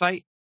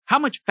website, how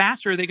much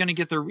faster are they going to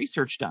get their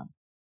research done?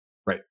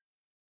 Right.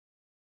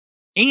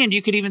 And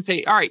you could even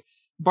say, all right,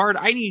 Bard,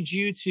 I need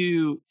you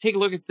to take a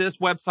look at this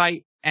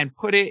website and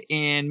put it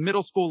in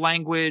middle school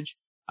language,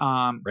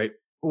 right.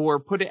 or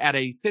put it at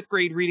a 5th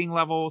grade reading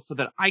level so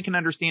that I can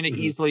understand it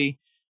easily.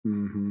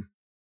 And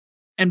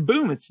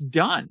boom, it's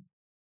done.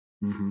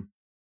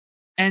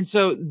 And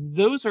so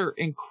those are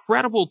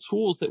incredible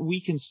tools that we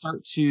can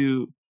start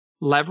to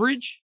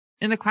leverage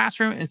in the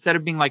classroom instead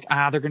of being like,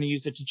 they're going to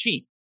use it to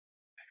cheat.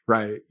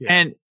 Right. Yeah.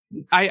 And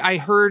I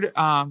heard,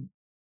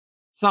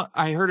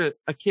 I heard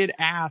a kid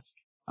ask,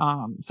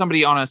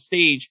 somebody on a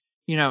stage,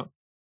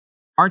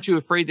 aren't you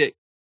afraid that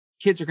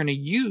kids are going to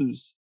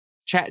use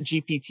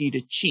ChatGPT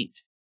to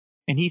cheat?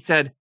 And he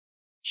said,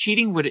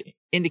 cheating would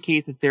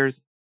indicate that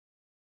there's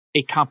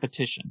a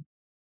competition.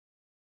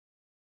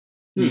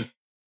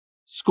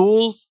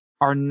 Schools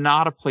are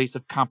not a place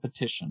of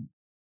competition.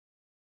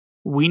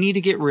 We need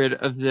to get rid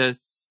of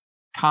this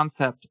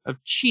concept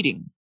of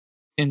cheating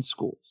in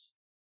schools.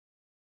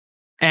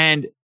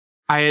 And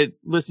I had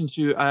listened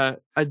to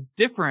a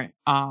different,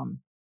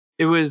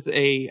 it was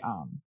a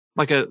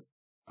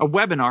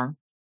webinar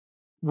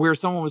where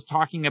someone was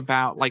talking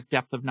about like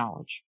depth of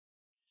knowledge.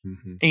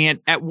 And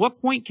at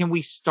what point can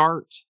we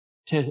start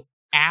to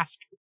ask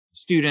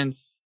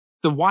students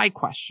the why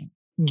question?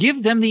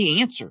 Give them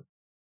the answer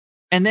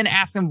and then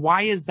ask them,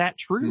 why is that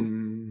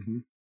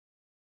true?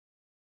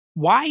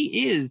 Why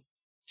is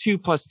 2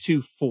 +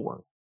 2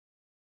 4?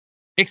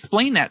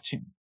 Explain that to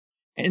me.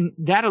 And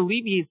that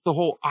alleviates the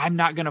whole, I'm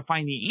not going to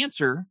find the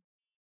answer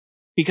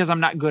because I'm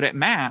not good at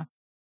math,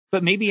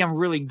 but maybe I'm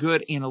really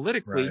good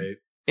analytically. Right.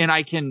 And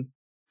I can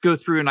go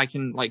through and I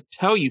can like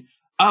tell you,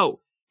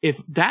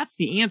 if that's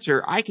the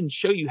answer, I can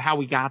show you how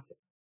we got there.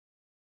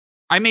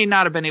 I may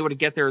not have been able to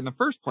get there in the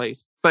first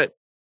place, but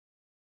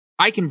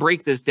I can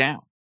break this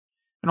down.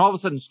 And all of a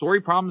sudden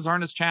story problems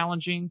aren't as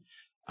challenging.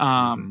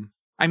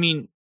 I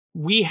mean,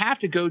 we have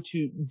to go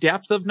to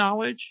depth of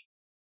knowledge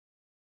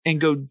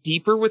and go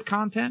deeper with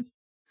content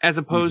as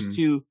opposed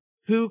to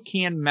who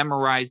can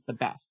memorize the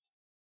best.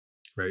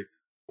 Right.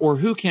 Or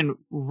who can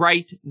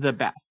write the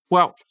best.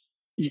 Well,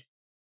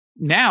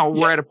 now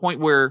we're at a point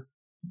where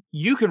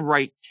you can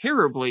write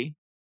terribly,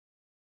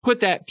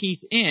 put that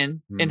piece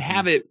in and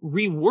have it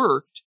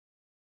reworked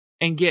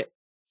and get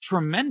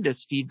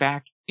tremendous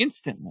feedback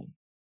instantly.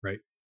 Right.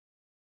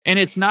 And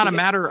it's not a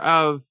matter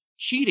of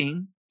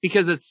cheating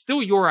because it's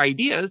still your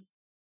ideas.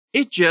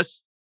 It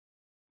just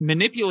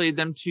manipulated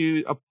them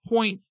to a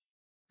point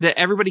that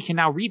everybody can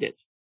now read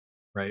it.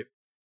 Right.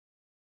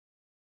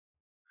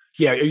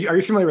 Yeah. Are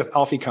you familiar with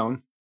Alfie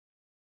Kohn?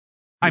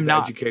 I'm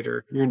not.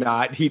 Educator. You're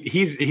not.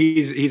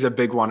 He's a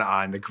big one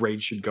on the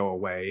grades should go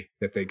away,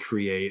 that they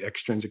create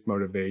extrinsic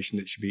motivation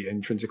that should be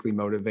intrinsically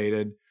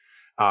motivated.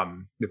 So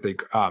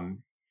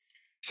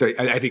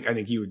I think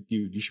you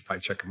should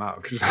probably check him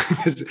out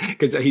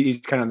because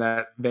he's kind of in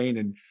that vein.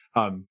 And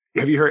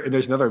have you heard?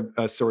 There's another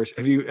source.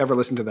 Have you ever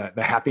listened to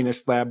the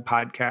Happiness Lab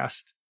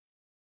podcast?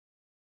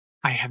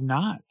 I have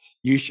not.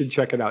 You should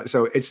check it out.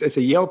 So it's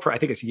a Yale. I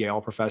think it's a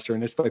Yale professor,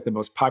 and it's like the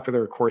most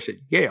popular course at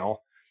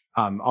Yale.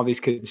 All these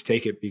kids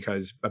take it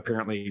because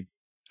apparently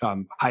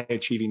high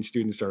achieving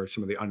students are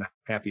some of the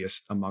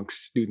unhappiest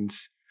amongst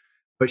students.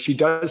 But she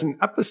does an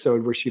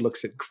episode where she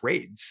looks at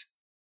grades,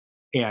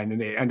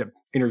 and they end up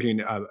interviewing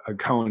a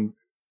Kohn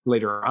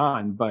later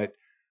on. But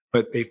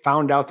they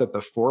found out that the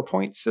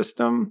 4-point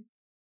system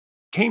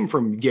came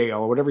from Yale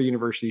or whatever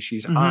university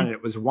she's on. And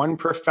it was one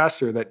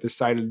professor that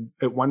decided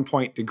at one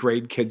point to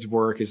grade kids'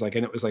 work and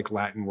it was like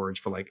Latin words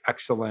for like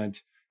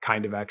excellent,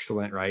 kind of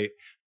excellent, right?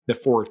 The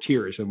 4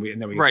 tiers, and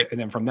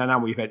then from then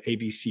on we've had A,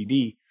 B, C,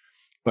 D.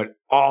 But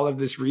all of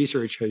this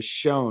research has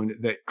shown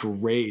that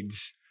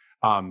grades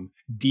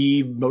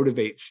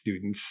demotivate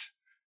students,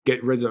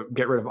 get rid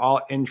of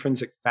all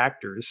intrinsic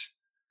factors,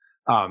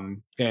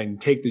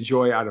 and take the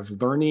joy out of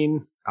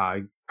learning,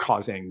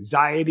 cause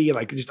anxiety,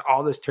 like just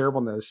all this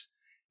terribleness.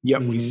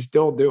 Yet we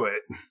still do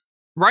it.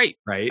 Right.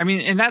 Right. I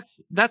mean, and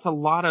that's a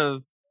lot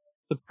of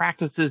the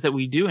practices that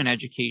we do in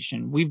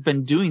education. We've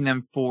been doing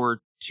them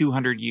for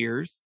 200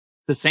 years.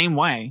 The same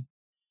way.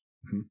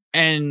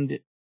 And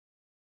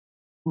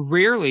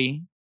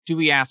rarely do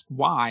we ask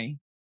why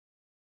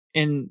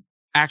and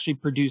actually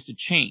produce a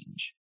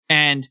change.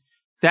 And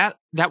that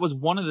was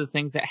one of the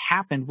things that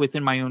happened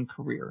within my own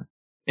career,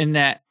 in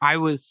that I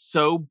was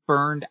so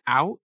burned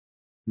out.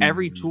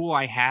 Every tool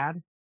I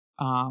had,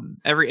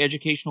 every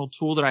educational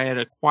tool that I had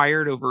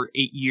acquired over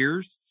 8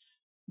 years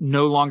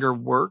no longer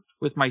worked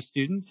with my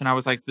students. And I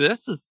was like,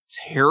 this is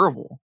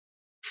terrible.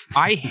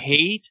 I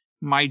hate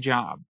my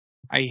job.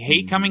 I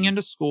hate coming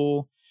into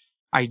school.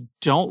 I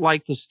don't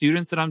like the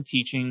students that I'm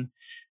teaching.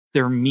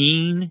 They're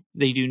mean.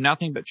 They do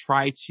nothing but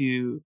try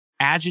to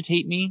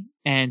agitate me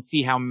and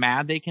see how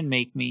mad they can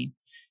make me.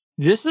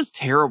 This is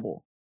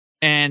terrible.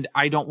 And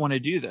I don't want to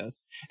do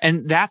this.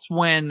 And that's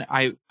when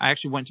I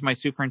actually went to my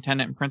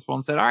superintendent and principal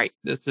and said, all right,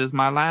 this is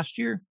my last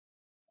year.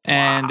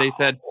 And they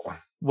said,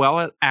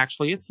 well,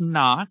 actually, it's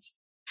not,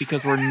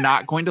 because we're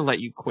not going to let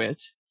you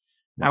quit.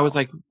 Wow. I was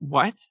like,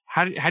 what?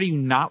 How do you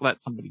not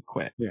let somebody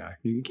quit? Yeah,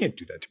 you can't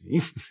do that to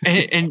me.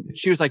 and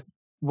she was like,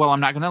 well, I'm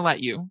not going to let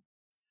you.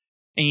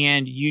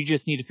 And you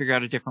just need to figure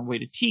out a different way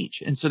to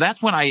teach. And so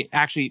that's when I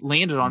actually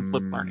landed on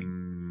flipped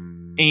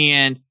learning.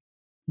 And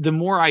the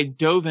more I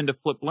dove into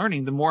flipped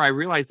learning, the more I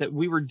realized that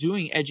we were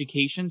doing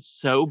education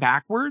so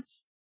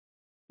backwards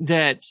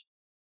that,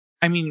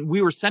 I mean,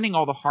 we were sending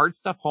all the hard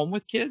stuff home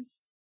with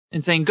kids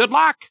and saying, good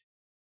luck.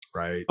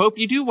 Right. Hope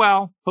you do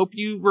well. Hope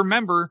you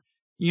remember,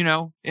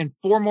 in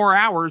 4 more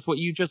hours, what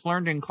you just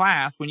learned in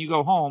class when you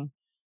go home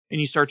and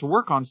you start to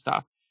work on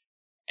stuff.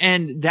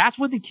 And that's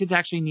when the kids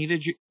actually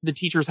needed the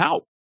teacher's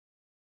help.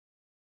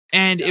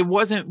 And it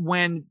wasn't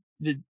when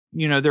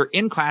they're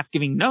in class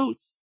giving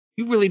notes.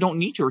 You really don't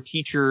need your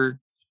teacher's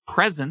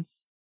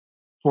presence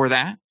for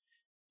that.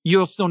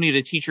 You'll still need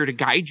a teacher to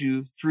guide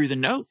you through the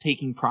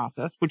note-taking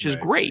process, which is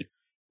great.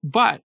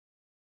 But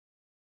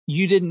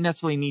you didn't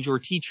necessarily need your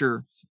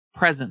teacher's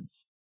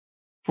presence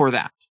for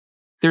that.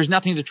 There's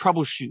nothing to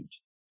troubleshoot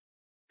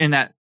in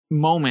that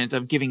moment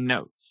of giving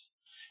notes.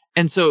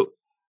 And so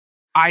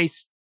I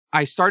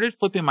started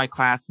flipping my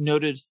class,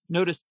 noticed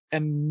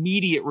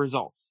immediate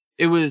results.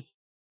 It was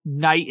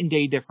night and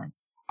day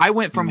difference. I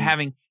went from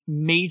having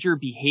major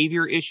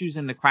behavior issues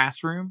in the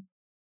classroom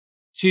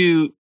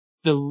to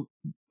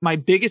my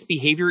biggest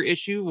behavior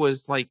issue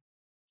was like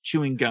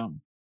chewing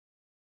gum.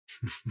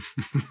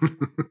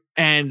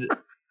 And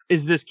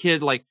is this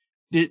kid like,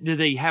 did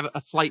they have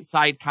a slight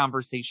side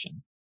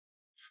conversation?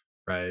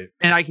 Right.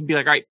 And I can be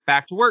like, all right,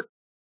 back to work.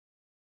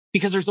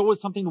 Because there's always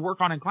something to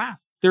work on in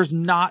class. There's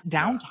not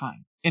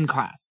downtime in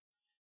class.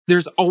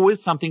 There's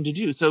always something to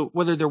do. So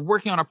whether they're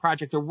working on a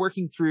project or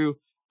working through,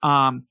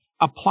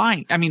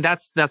 applying, I mean,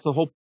 that's the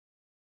whole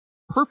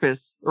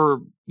purpose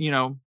or,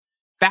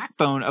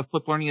 backbone of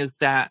flipped learning is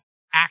that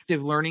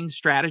active learning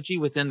strategy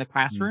within the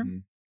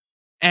classroom.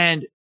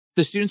 And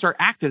the students are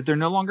active. They're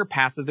no longer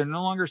passive. They're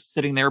no longer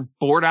sitting there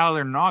bored out of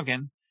their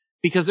noggin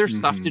because there's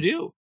stuff to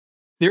do.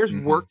 There's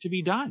work to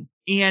be done.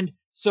 And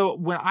so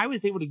when I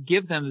was able to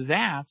give them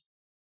that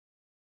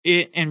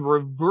and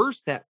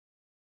reverse that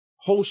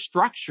whole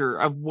structure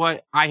of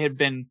what I had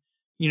been,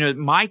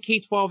 my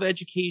K-12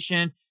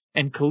 education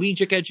and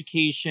collegiate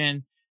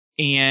education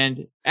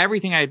and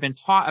everything I had been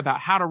taught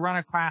about how to run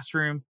a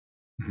classroom,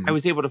 I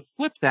was able to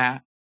flip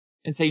that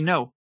and say,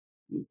 no,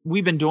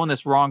 we've been doing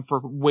this wrong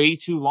for way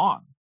too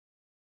long.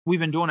 We've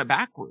been doing it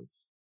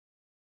backwards.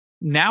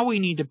 Now we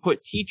need to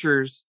put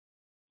teachers,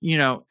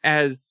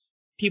 as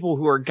people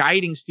who are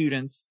guiding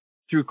students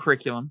through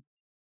curriculum.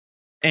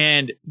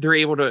 And they're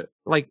able to,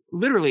 like,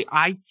 literally,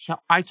 I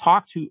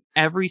talk to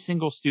every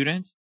single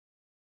student,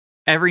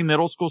 every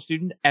middle school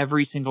student,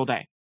 every single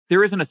day.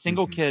 There isn't a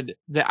single kid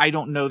that I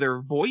don't know their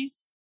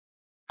voice.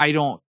 I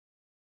don't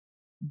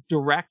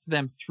direct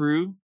them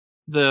through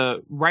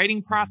the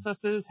writing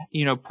processes,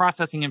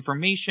 processing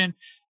information,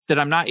 that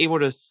I'm not able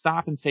to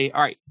stop and say,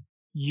 all right,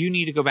 you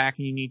need to go back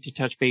and you need to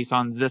touch base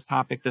on this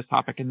topic,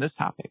 and this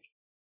topic.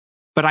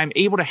 But I'm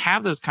able to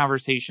have those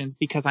conversations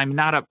because I'm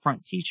not up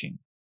front teaching.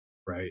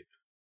 Right.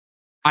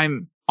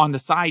 I'm on the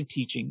side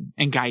teaching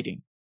and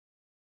guiding.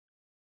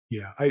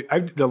 Yeah.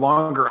 The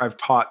longer I've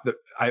taught,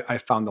 I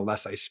found the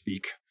less I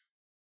speak.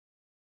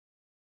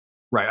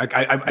 Right.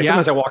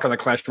 Sometimes I walk out of the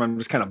classroom, I'm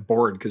just kind of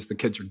bored because the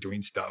kids are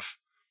doing stuff.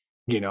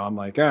 I'm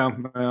like, oh,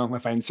 well,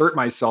 if I insert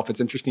myself, it's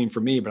interesting for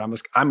me, but I'm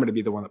going to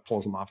be the one that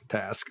pulls them off the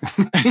task.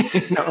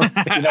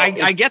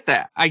 I get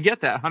that. I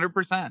get that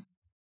 100%.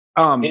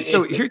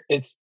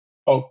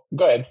 Go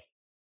ahead.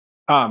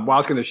 Well, I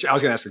was going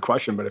to ask a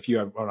question, but if you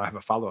have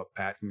a follow-up,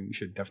 Pat, you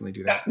should definitely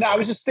do that. No, I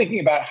was just thinking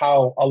about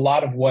how a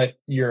lot of what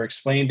you're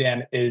explaining,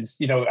 Dan,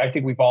 is, I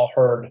think we've all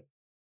heard,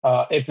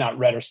 if not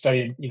read or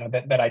studied,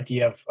 that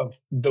idea of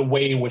the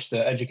way in which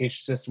the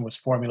education system was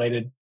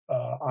formulated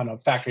on a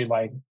factory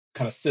line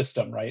kind of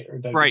system, right?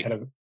 Or kind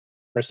of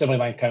or assembly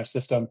line kind of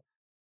system.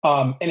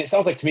 And it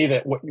sounds like to me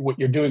that what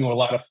you're doing with a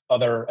lot of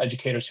other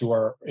educators who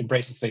are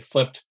embracing, say,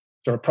 flipped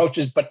sort of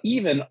approaches, but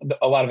even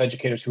a lot of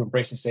educators who are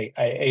embracing, say,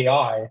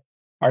 AI,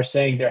 are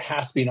saying there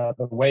has to be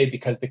another way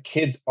because the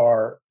kids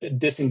are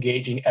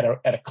disengaging at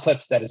a clip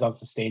that is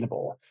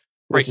unsustainable,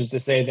 which is to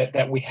say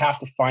that we have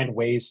to find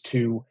ways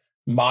to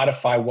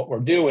modify what we're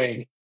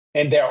doing.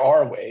 And there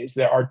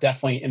are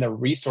definitely in the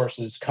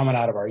resources coming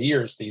out of our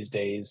ears these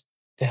days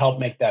to help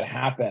make that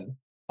happen.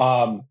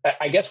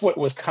 I guess what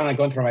was kind of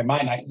going through my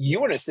mind,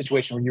 you were in a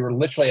situation where you were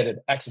literally at an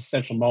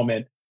existential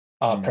moment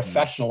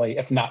professionally,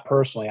 if not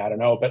personally, I don't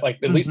know, but like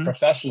at least Mhm.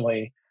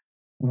 professionally,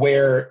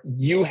 where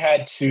you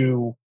had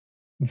to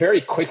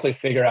very quickly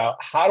figure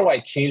out, how do I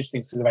change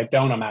things? Because if I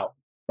don't, I'm out,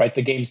 right?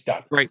 The game's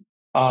done. Right.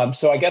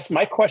 So I guess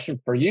my question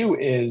for you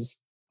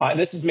is, and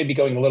this is maybe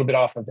going a little bit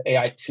off of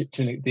AI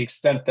to the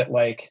extent that,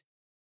 like,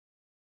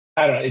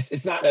 I don't know,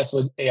 it's not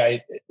necessarily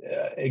AI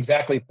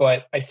exactly,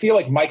 but I feel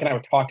like Mike and I were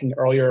talking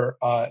earlier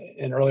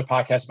in earlier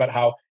podcasts about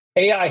how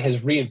AI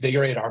has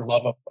reinvigorated our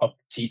love of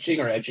teaching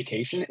or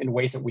education in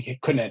ways that we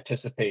couldn't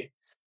anticipate.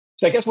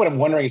 So I guess what I'm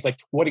wondering is, like,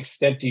 to what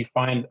extent do you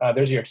find,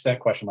 there's your extent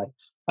question,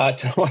 Mike.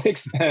 To what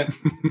extent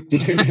do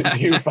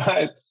you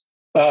find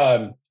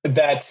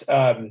that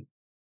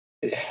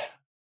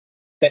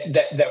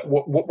that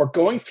what we're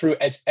going through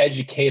as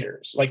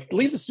educators, like,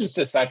 leave the students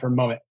to the side for a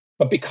moment,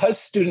 but because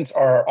students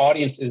are our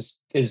audience,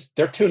 is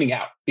they're tuning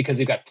out because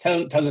they've got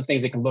tons of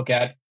things they can look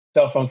at,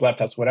 cell phones,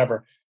 laptops,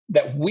 whatever,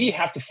 that we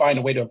have to find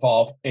a way to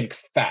evolve and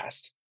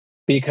fast,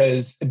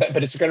 because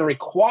but it's going to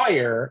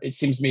require, it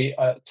seems to me,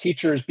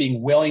 teachers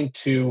being willing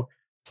to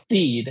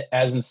cede,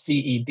 as in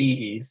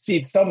CEDE,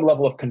 cede some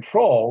level of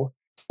control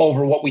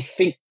over what we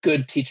think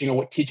good teaching or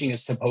what teaching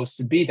is supposed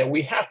to be, that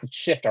we have to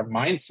shift our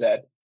mindset.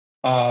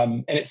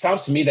 And it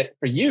sounds to me that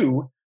for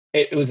you,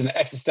 it was an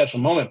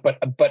existential moment, but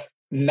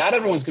not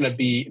everyone's going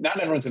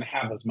to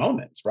have those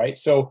moments, right?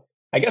 So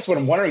I guess what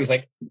I'm wondering is,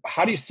 like,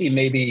 how do you see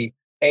maybe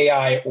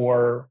AI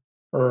or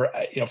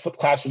flipped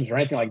classrooms or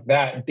anything like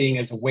that being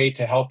as a way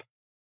to help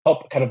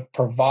kind of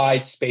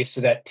provide space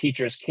so that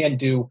teachers can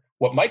do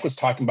what Mike was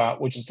talking about,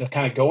 which is to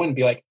kind of go in and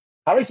be like,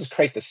 how do we just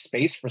create the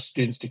space for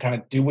students to kind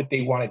of do what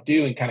they want to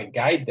do and kind of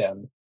guide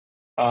them?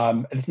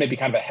 And this may be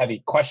kind of a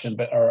heavy question,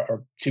 but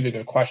or too big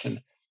of a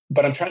question.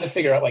 But I'm trying to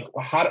figure out, like,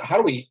 how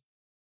do we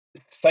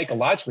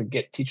psychologically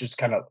get teachers to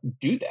kind of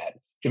do that?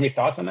 Do you have any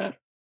thoughts on that?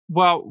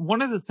 Well,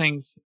 one of the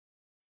things,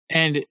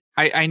 and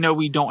I know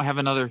we don't have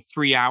another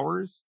 3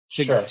 hours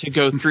Sure. to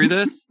go through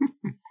this,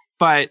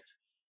 but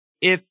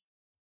if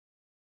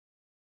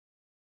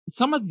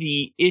some of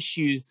the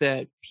issues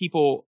that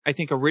people, I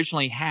think,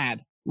 originally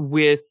had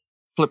with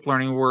flipped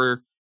learning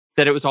were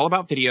that it was all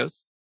about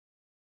videos,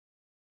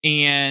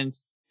 and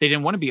they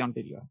didn't want to be on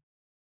video.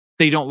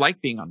 They don't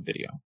like being on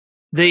video.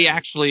 They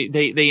actually,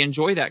 they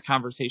enjoy that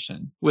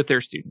conversation with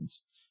their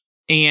students,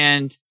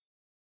 and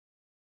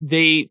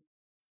they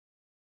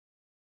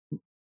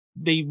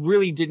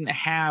really didn't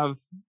have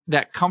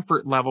that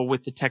comfort level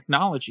with the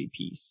technology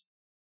piece.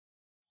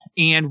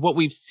 And what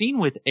we've seen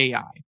with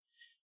AI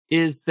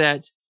is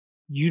that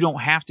you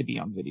don't have to be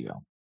on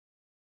video.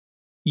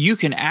 You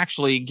can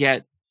actually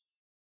get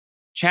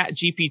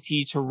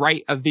ChatGPT to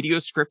write a video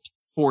script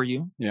for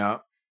you. Yeah.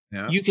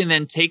 You can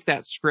then take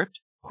that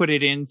script, put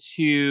it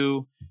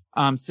into,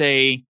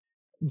 say,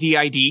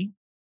 DID.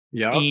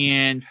 Yeah.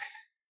 And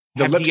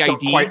the have lips DID. don't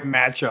quite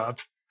match up.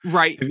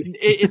 Right.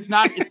 It's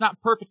not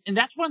perfect. And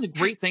that's one of the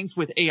great things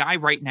with AI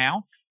right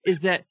now,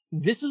 is that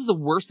this is the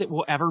worst it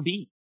will ever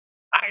be.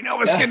 I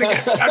know, it's going to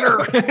get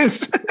better.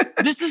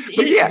 This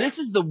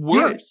is the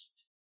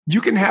worst. You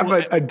can have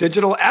a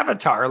digital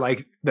avatar,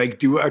 like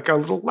do like a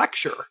little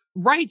lecture.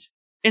 Right.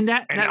 And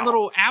that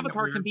little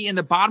avatar can be in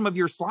the bottom of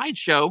your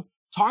slideshow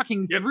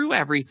talking through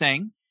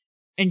everything.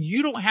 And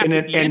you don't have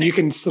to be and you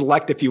can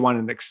select if you want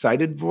an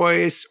excited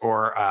voice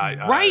or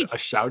a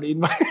shouting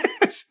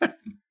voice.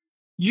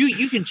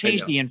 You can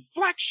change the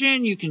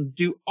inflection. You can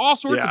do all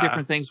sorts of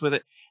different things with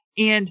it.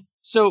 And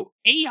so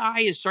AI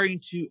is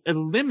starting to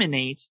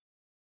eliminate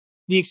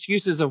the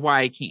excuses of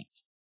why I can't.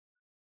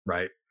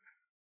 Right.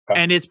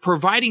 And it's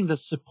providing the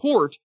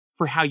support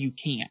for how you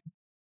can.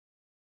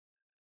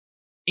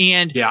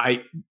 And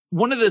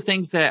one of the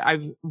things that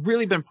I've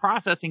really been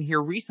processing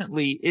here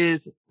recently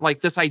is,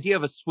 like, this idea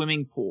of a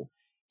swimming pool,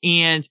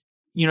 and,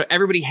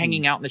 everybody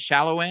hanging out in the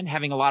shallow end,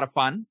 having a lot of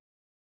fun,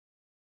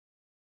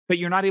 but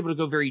you're not able to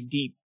go very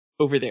deep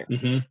over there.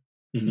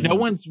 Mm-hmm. Mm-hmm. No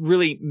one's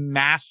really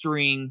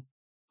mastering,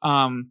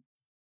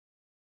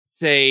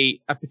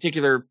 say, a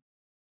particular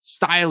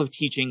style of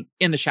teaching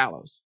in the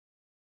shallows.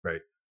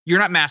 Right. You're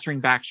not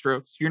mastering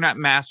backstrokes. You're not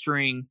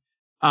mastering,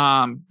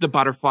 the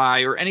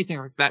butterfly or anything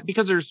like that,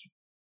 because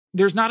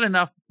there's not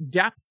enough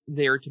depth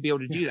there to be able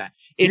to do that.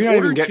 In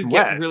order to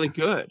get really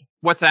good.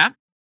 What's that?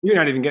 You're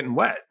not even getting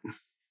wet.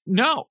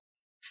 No.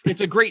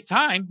 It's a great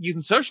time. You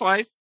can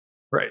socialize.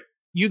 Right.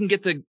 You can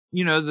get the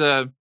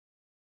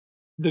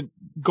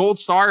gold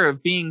star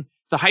of being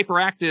the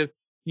hyperactive,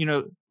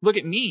 look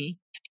at me.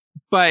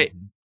 But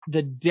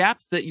the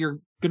depth that you're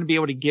going to be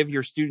able to give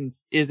your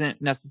students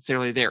isn't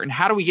necessarily there. And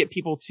how do we get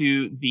people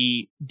to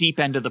the deep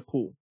end of the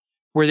pool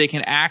where they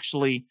can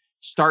actually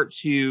start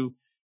to,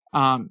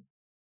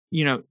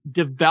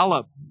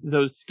 develop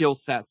those skill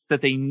sets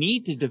that they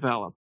need to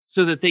develop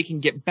so that they can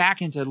get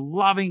back into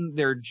loving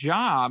their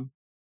job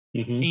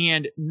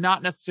and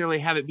not necessarily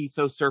have it be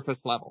so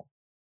surface level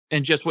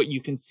and just what you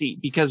can see?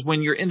 Because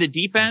when you're in the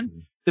deep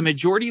end, the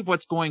majority of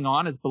what's going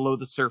on is below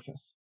the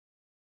surface.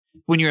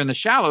 When you're in the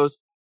shallows,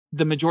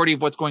 the majority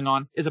of what's going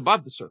on is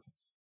above the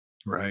surface.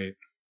 Right.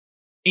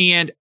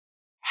 And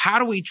how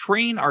do we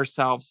train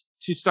ourselves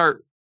to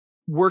start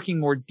working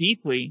more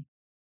deeply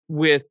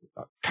with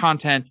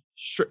content,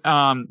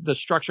 the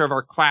structure of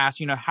our class,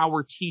 how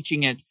we're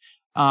teaching it,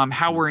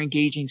 how we're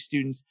engaging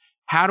students.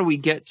 How do we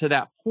get to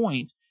that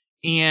point?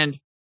 And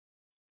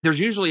there's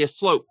usually a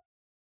slope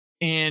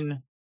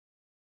in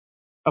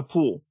a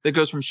pool that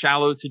goes from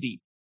shallow to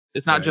deep.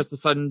 It's not just a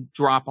sudden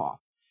drop off.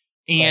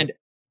 And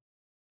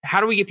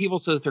how do we get people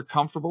so that they're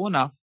comfortable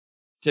enough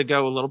to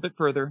go a little bit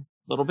further,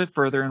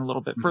 and a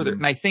little bit further?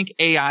 And I think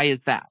AI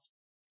is that,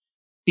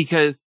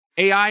 because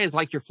AI is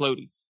like your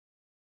floaties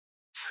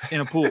in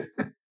a pool.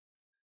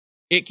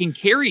 It can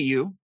carry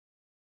you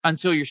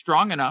until you're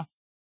strong enough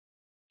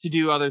to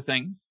do other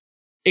things.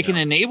 It can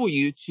enable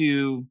you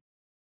to,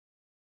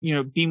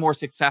 be more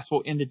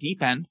successful in the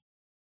deep end.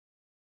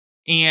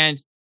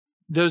 And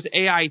those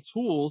AI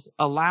tools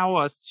allow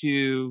us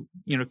to,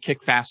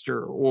 kick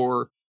faster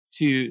or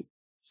to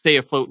stay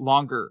afloat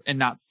longer and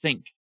not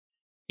sink.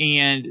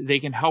 And they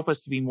can help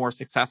us to be more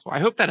successful. I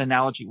hope that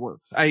analogy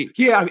works.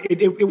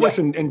 It works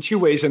in two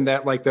ways, in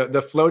that like the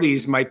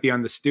floaties might be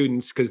on the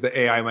students because the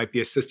AI might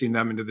be assisting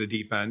them into the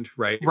deep end,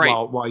 right?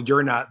 While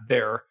you're not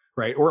there,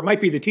 right? Or it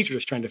might be the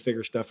teachers trying to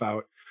figure stuff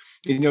out.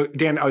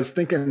 Dan, I was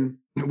thinking,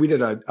 we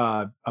did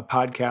a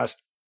podcast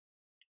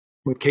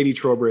with Katie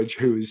Trowbridge,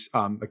 who's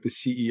like the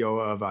CEO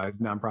of a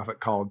nonprofit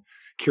called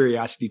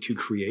Curiosity to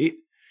Create,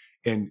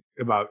 and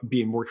about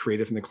being more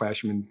creative in the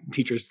classroom and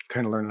teachers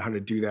kind of learning how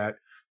to do that.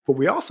 But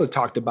we also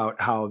talked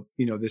about how,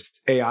 this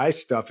AI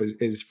stuff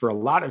is for a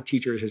lot of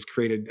teachers has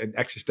created an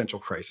existential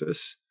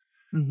crisis.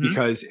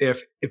 Because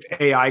if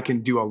AI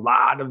can do a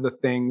lot of the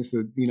things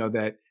that,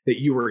 that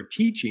you were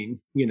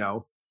teaching,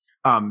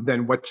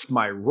 then what's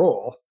my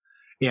role?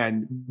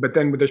 But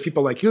then there's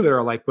people like you that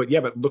are like, but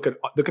look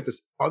at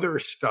this other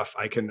stuff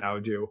I can now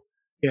do.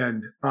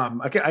 And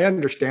I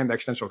understand the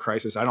existential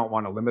crisis. I don't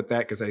want to limit that,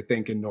 because I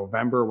think in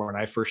November, when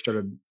I first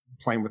started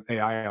playing with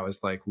AI, I was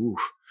like, ooh,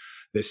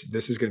 this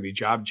is going to be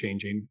job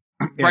changing.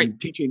 And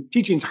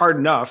teaching's hard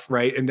enough,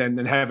 right? And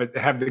then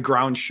have the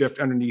ground shift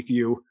underneath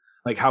you,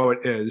 like how it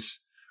is,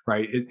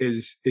 right?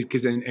 Is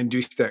because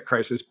induce that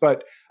crisis.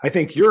 But I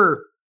think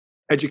your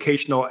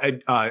educational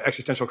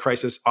existential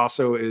crisis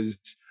also is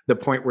the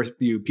point where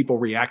people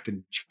react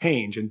and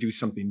change and do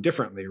something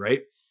differently,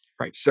 right?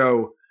 Right.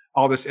 So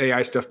all this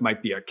AI stuff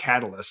might be a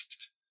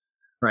catalyst,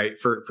 right,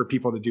 for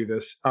people to do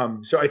this.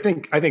 So I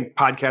think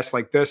podcasts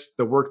like this,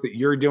 the work that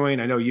you're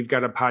doing, I know you've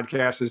got a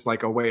podcast, is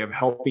like a way of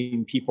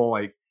helping people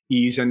like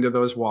ease into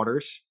those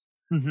waters.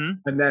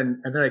 And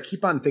then I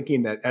keep on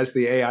thinking that as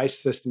the AI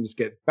systems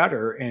get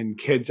better and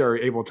kids are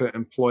able to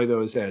employ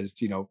those as,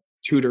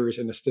 tutors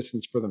and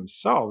assistants for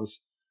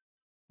themselves,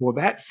 well,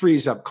 that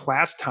frees up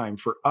class time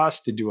for us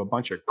to do a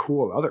bunch of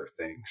cool other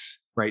things,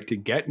 right? To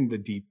get in the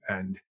deep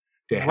end,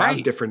 to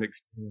have different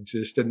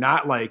experiences, to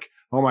not like,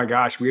 oh my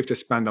gosh, we have to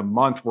spend a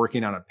month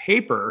working on a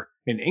paper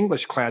in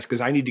English class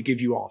because I need to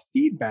give you all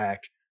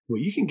feedback.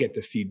 Well, you can get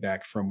the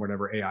feedback from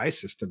whatever AI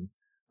system,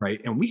 right?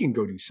 And we can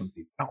go do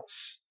something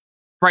else.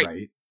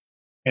 Right.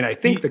 And I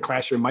think the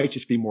classroom might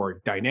just be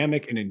more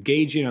dynamic and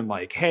engaging, and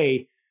like,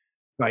 hey,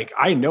 like,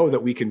 I know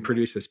that we can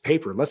produce this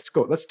paper. Let's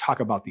talk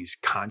about these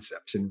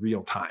concepts in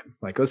real time.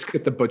 Like, let's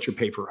get the butcher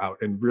paper out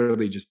and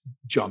really just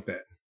jump in.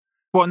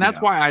 Well, and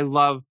that's why I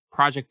love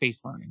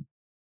project-based learning,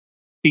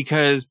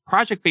 because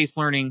project-based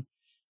learning,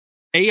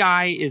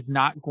 AI is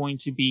not going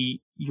to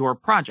be your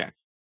project.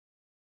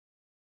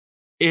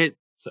 It's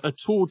a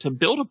tool to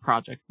build a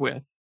project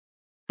with,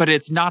 but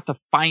it's not the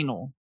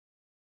final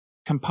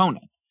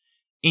component.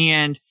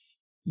 And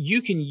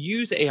you can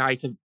use AI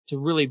to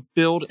really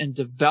build and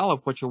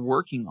develop what you're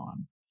working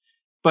on.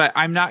 But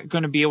I'm not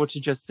going to be able to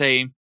just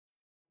say,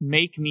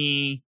 make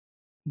me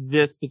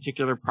this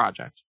particular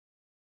project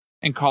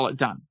and call it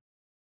done.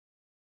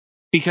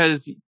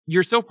 Because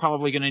you're still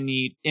probably going to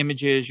need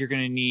images. You're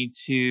going to need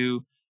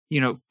to,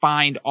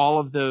 find all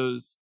of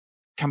those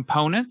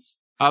components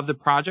of the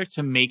project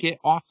to make it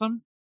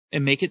awesome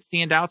and make it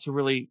stand out, to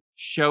really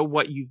show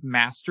what you've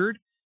mastered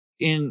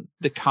in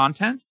the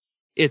content.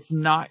 It's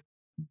not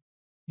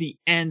the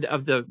end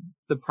of the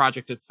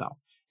project itself.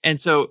 And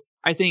so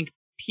I think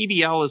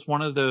PBL is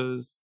one of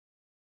those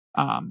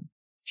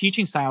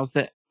teaching styles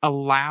that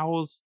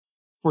allows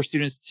for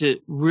students to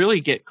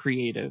really get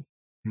creative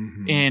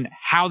in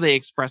how they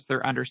express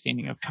their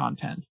understanding of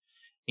content.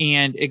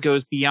 And it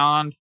goes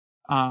beyond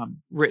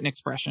written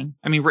expression.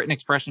 I mean, written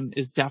expression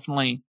is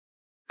definitely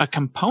a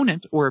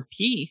component or a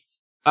piece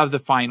of the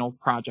final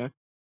project,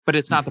 but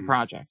it's not the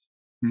project.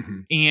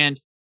 And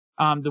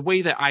the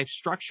way that I've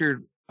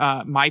structured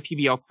my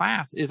PBL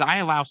class is I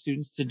allow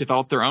students to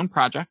develop their own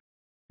project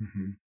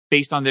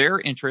based on their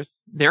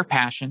interests, their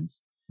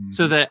passions,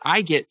 so that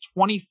I get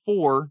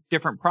 24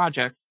 different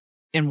projects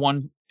in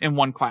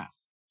one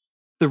class.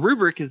 The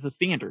rubric is the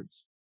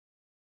standards.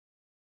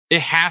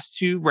 It has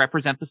to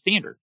represent the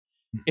standard.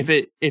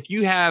 If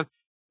you have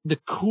the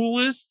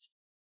coolest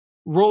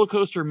roller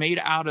coaster made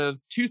out of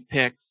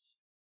toothpicks,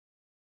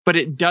 but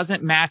it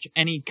doesn't match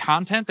any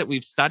content that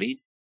we've studied,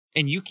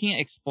 and you can't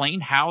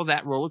explain how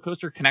that roller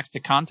coaster connects to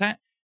content,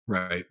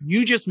 right?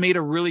 You just made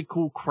a really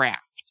cool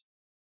craft.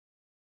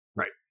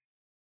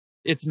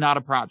 it's not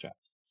a project.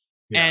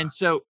 Yeah. And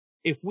so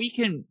if we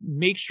can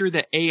make sure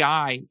that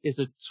AI is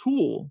a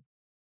tool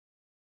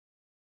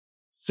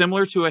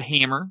similar to a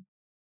hammer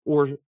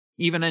or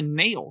even a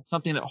nail,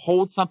 something that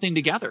holds something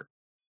together,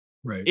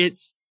 Right.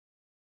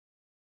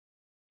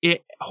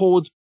 it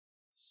holds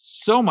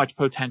so much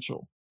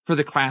potential for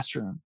the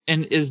classroom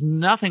and is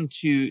nothing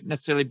to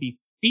necessarily be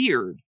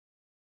feared.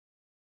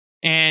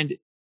 And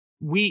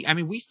we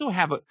still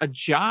have a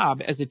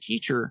job as a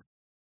teacher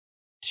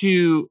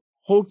to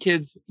hold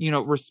kids,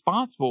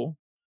 responsible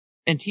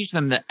and teach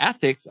them the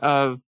ethics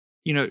of,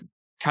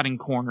 cutting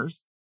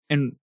corners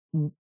and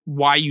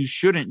why you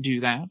shouldn't do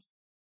that.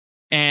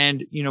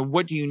 And,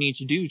 what do you need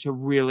to do to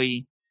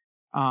really,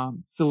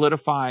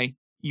 solidify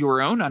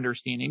your own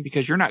understanding,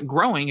 because you're not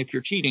growing if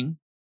you're cheating.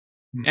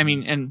 Mm-hmm. I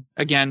mean, and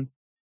again,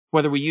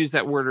 whether we use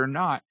that word or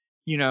not,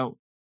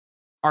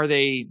 are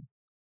they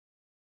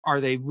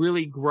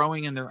really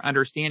growing in their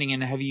understanding?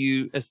 And have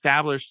you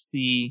established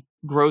the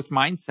growth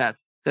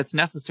mindset that's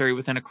necessary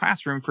within a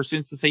classroom for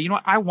students to say, you know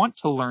what, I want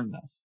to learn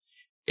this.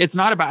 It's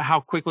not about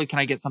how quickly can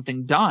I get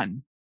something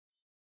done,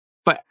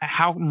 but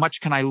how much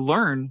can I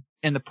learn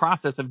in the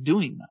process of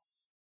doing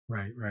this?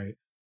 Right.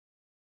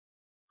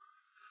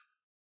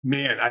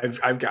 Man,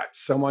 I've got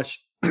so much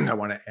I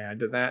want to add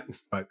to that,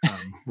 but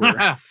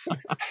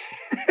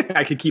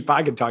I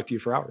could talk to you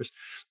for hours.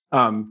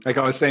 Like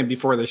I was saying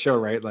before the show,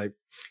 right? Like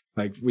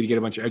we get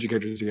a bunch of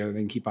educators together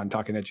and keep on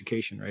talking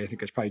education, right? I think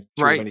that's probably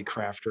true of any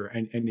craft or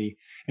any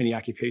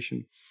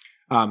occupation.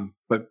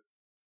 But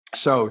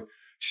so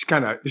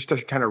just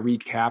to kind of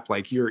recap,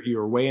 like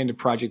you're way into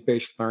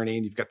project-based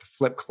learning. You've got the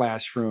flipped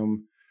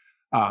classroom.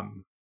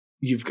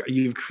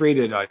 You've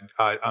created a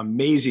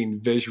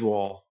amazing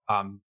visual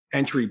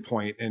entry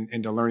point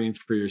into learning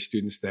for your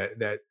students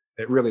that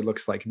really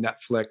looks like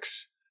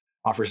Netflix,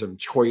 offers them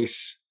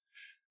choice,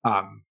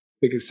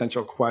 big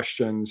essential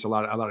questions, a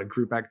lot of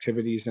group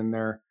activities in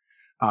there.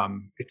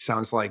 It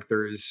sounds like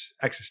there's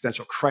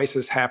existential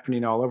crisis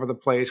happening all over the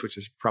place, which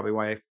is probably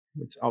why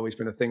it's always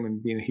been a thing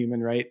when being a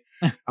human, right?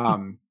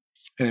 But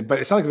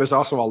it sounds like there's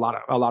also a lot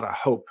of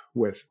hope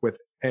with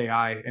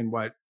AI and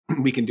what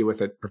we can do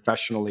with it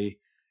professionally,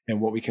 and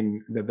what we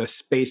can the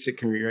space it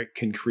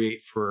can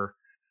create for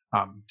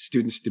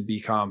students to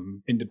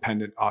become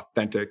independent,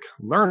 authentic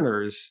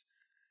learners,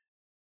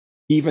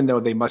 even though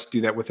they must do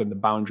that within the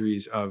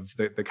boundaries of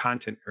the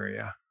content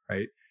area,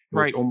 right?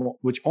 Right.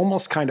 Which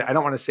almost kind of, I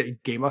don't want to say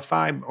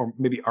gamify or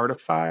maybe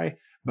artify,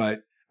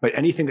 but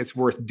anything that's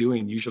worth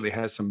doing usually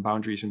has some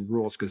boundaries and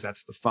rules, because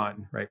that's the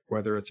fun, right?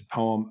 Whether it's a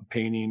poem, a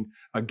painting,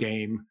 a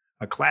game,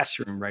 a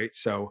classroom, right?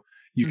 So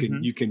you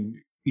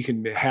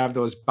can have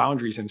those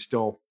boundaries and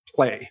still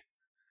play,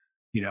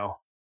 have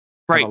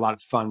a lot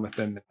of fun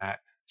within that.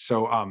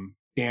 So,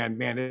 Dan,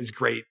 man, it is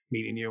great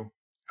meeting you.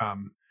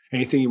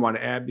 Anything you want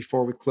to add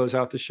before we close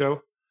out the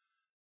show?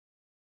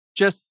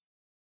 Just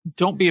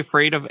don't be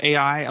afraid of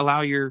AI. Allow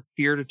your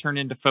fear to turn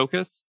into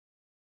focus,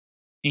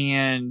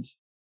 and,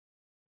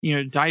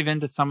 dive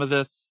into some of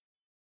this,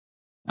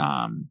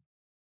 some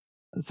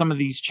of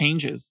these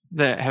changes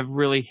that have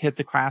really hit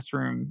the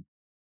classroom,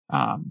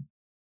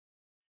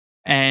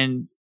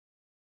 and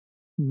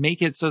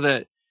make it so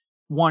that,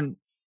 one,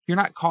 you're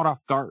not caught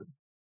off guard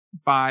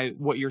by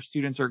what your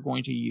students are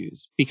going to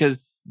use,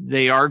 because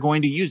they are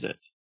going to use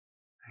it.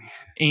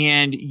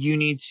 And you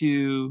need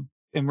to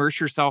immerse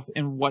yourself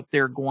in what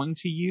they're going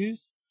to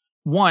use.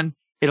 One,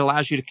 it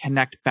allows you to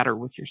connect better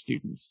with your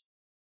students.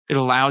 It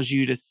allows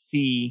you to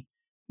see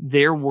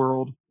their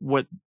world,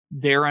 what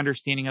their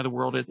understanding of the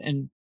world is,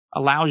 and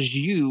allows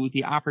you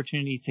the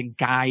opportunity to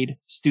guide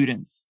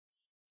students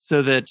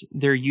so that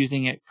they're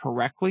using it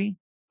correctly,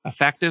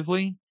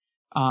 effectively,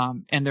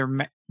 and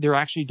they're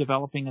actually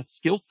developing a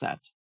skill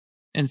set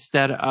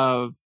instead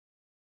of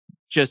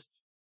just,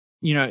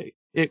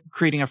 it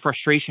creating a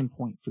frustration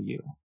point for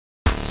you.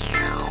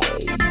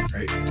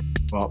 Right.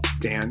 Well,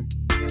 Dan,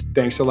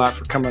 thanks a lot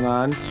for coming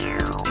on.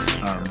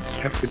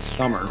 Have a good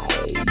summer.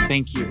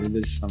 Thank you.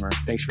 This summer.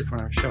 Thanks for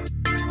coming on our show.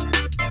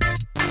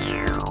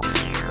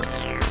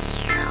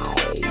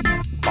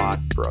 Bot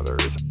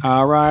Brothers.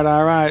 All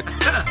right.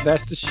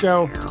 That's the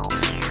show.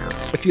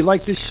 If you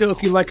like this show,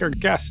 if you like our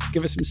guests,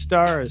 give us some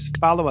stars.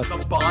 Follow us.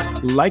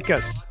 Like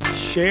us.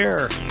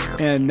 Share.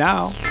 And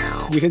now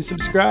you can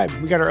subscribe.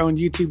 We got our own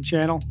YouTube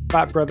channel,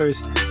 Bot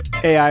Brothers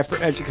AI for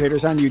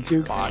Educators on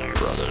YouTube. Bot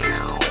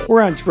Brothers.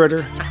 We're on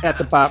Twitter at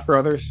the Bot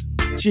Brothers.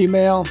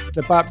 Gmail,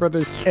 the Bot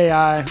Brothers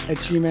AI at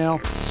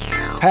Gmail.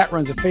 Pat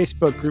runs a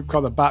Facebook group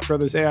called the Bot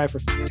Brothers AI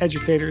for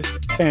Educators.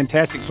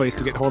 Fantastic place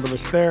to get hold of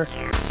us there.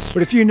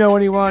 But if you know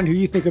anyone who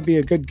you think would be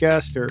a good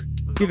guest, or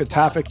if you have a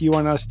topic you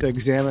want us to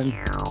examine,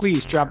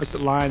 please drop us a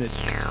line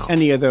at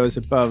any of those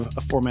above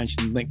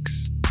aforementioned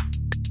links.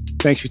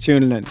 Thanks for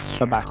tuning in.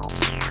 Bye-bye.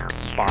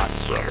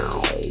 Bot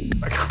Brothers.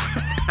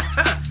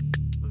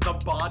 The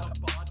Bot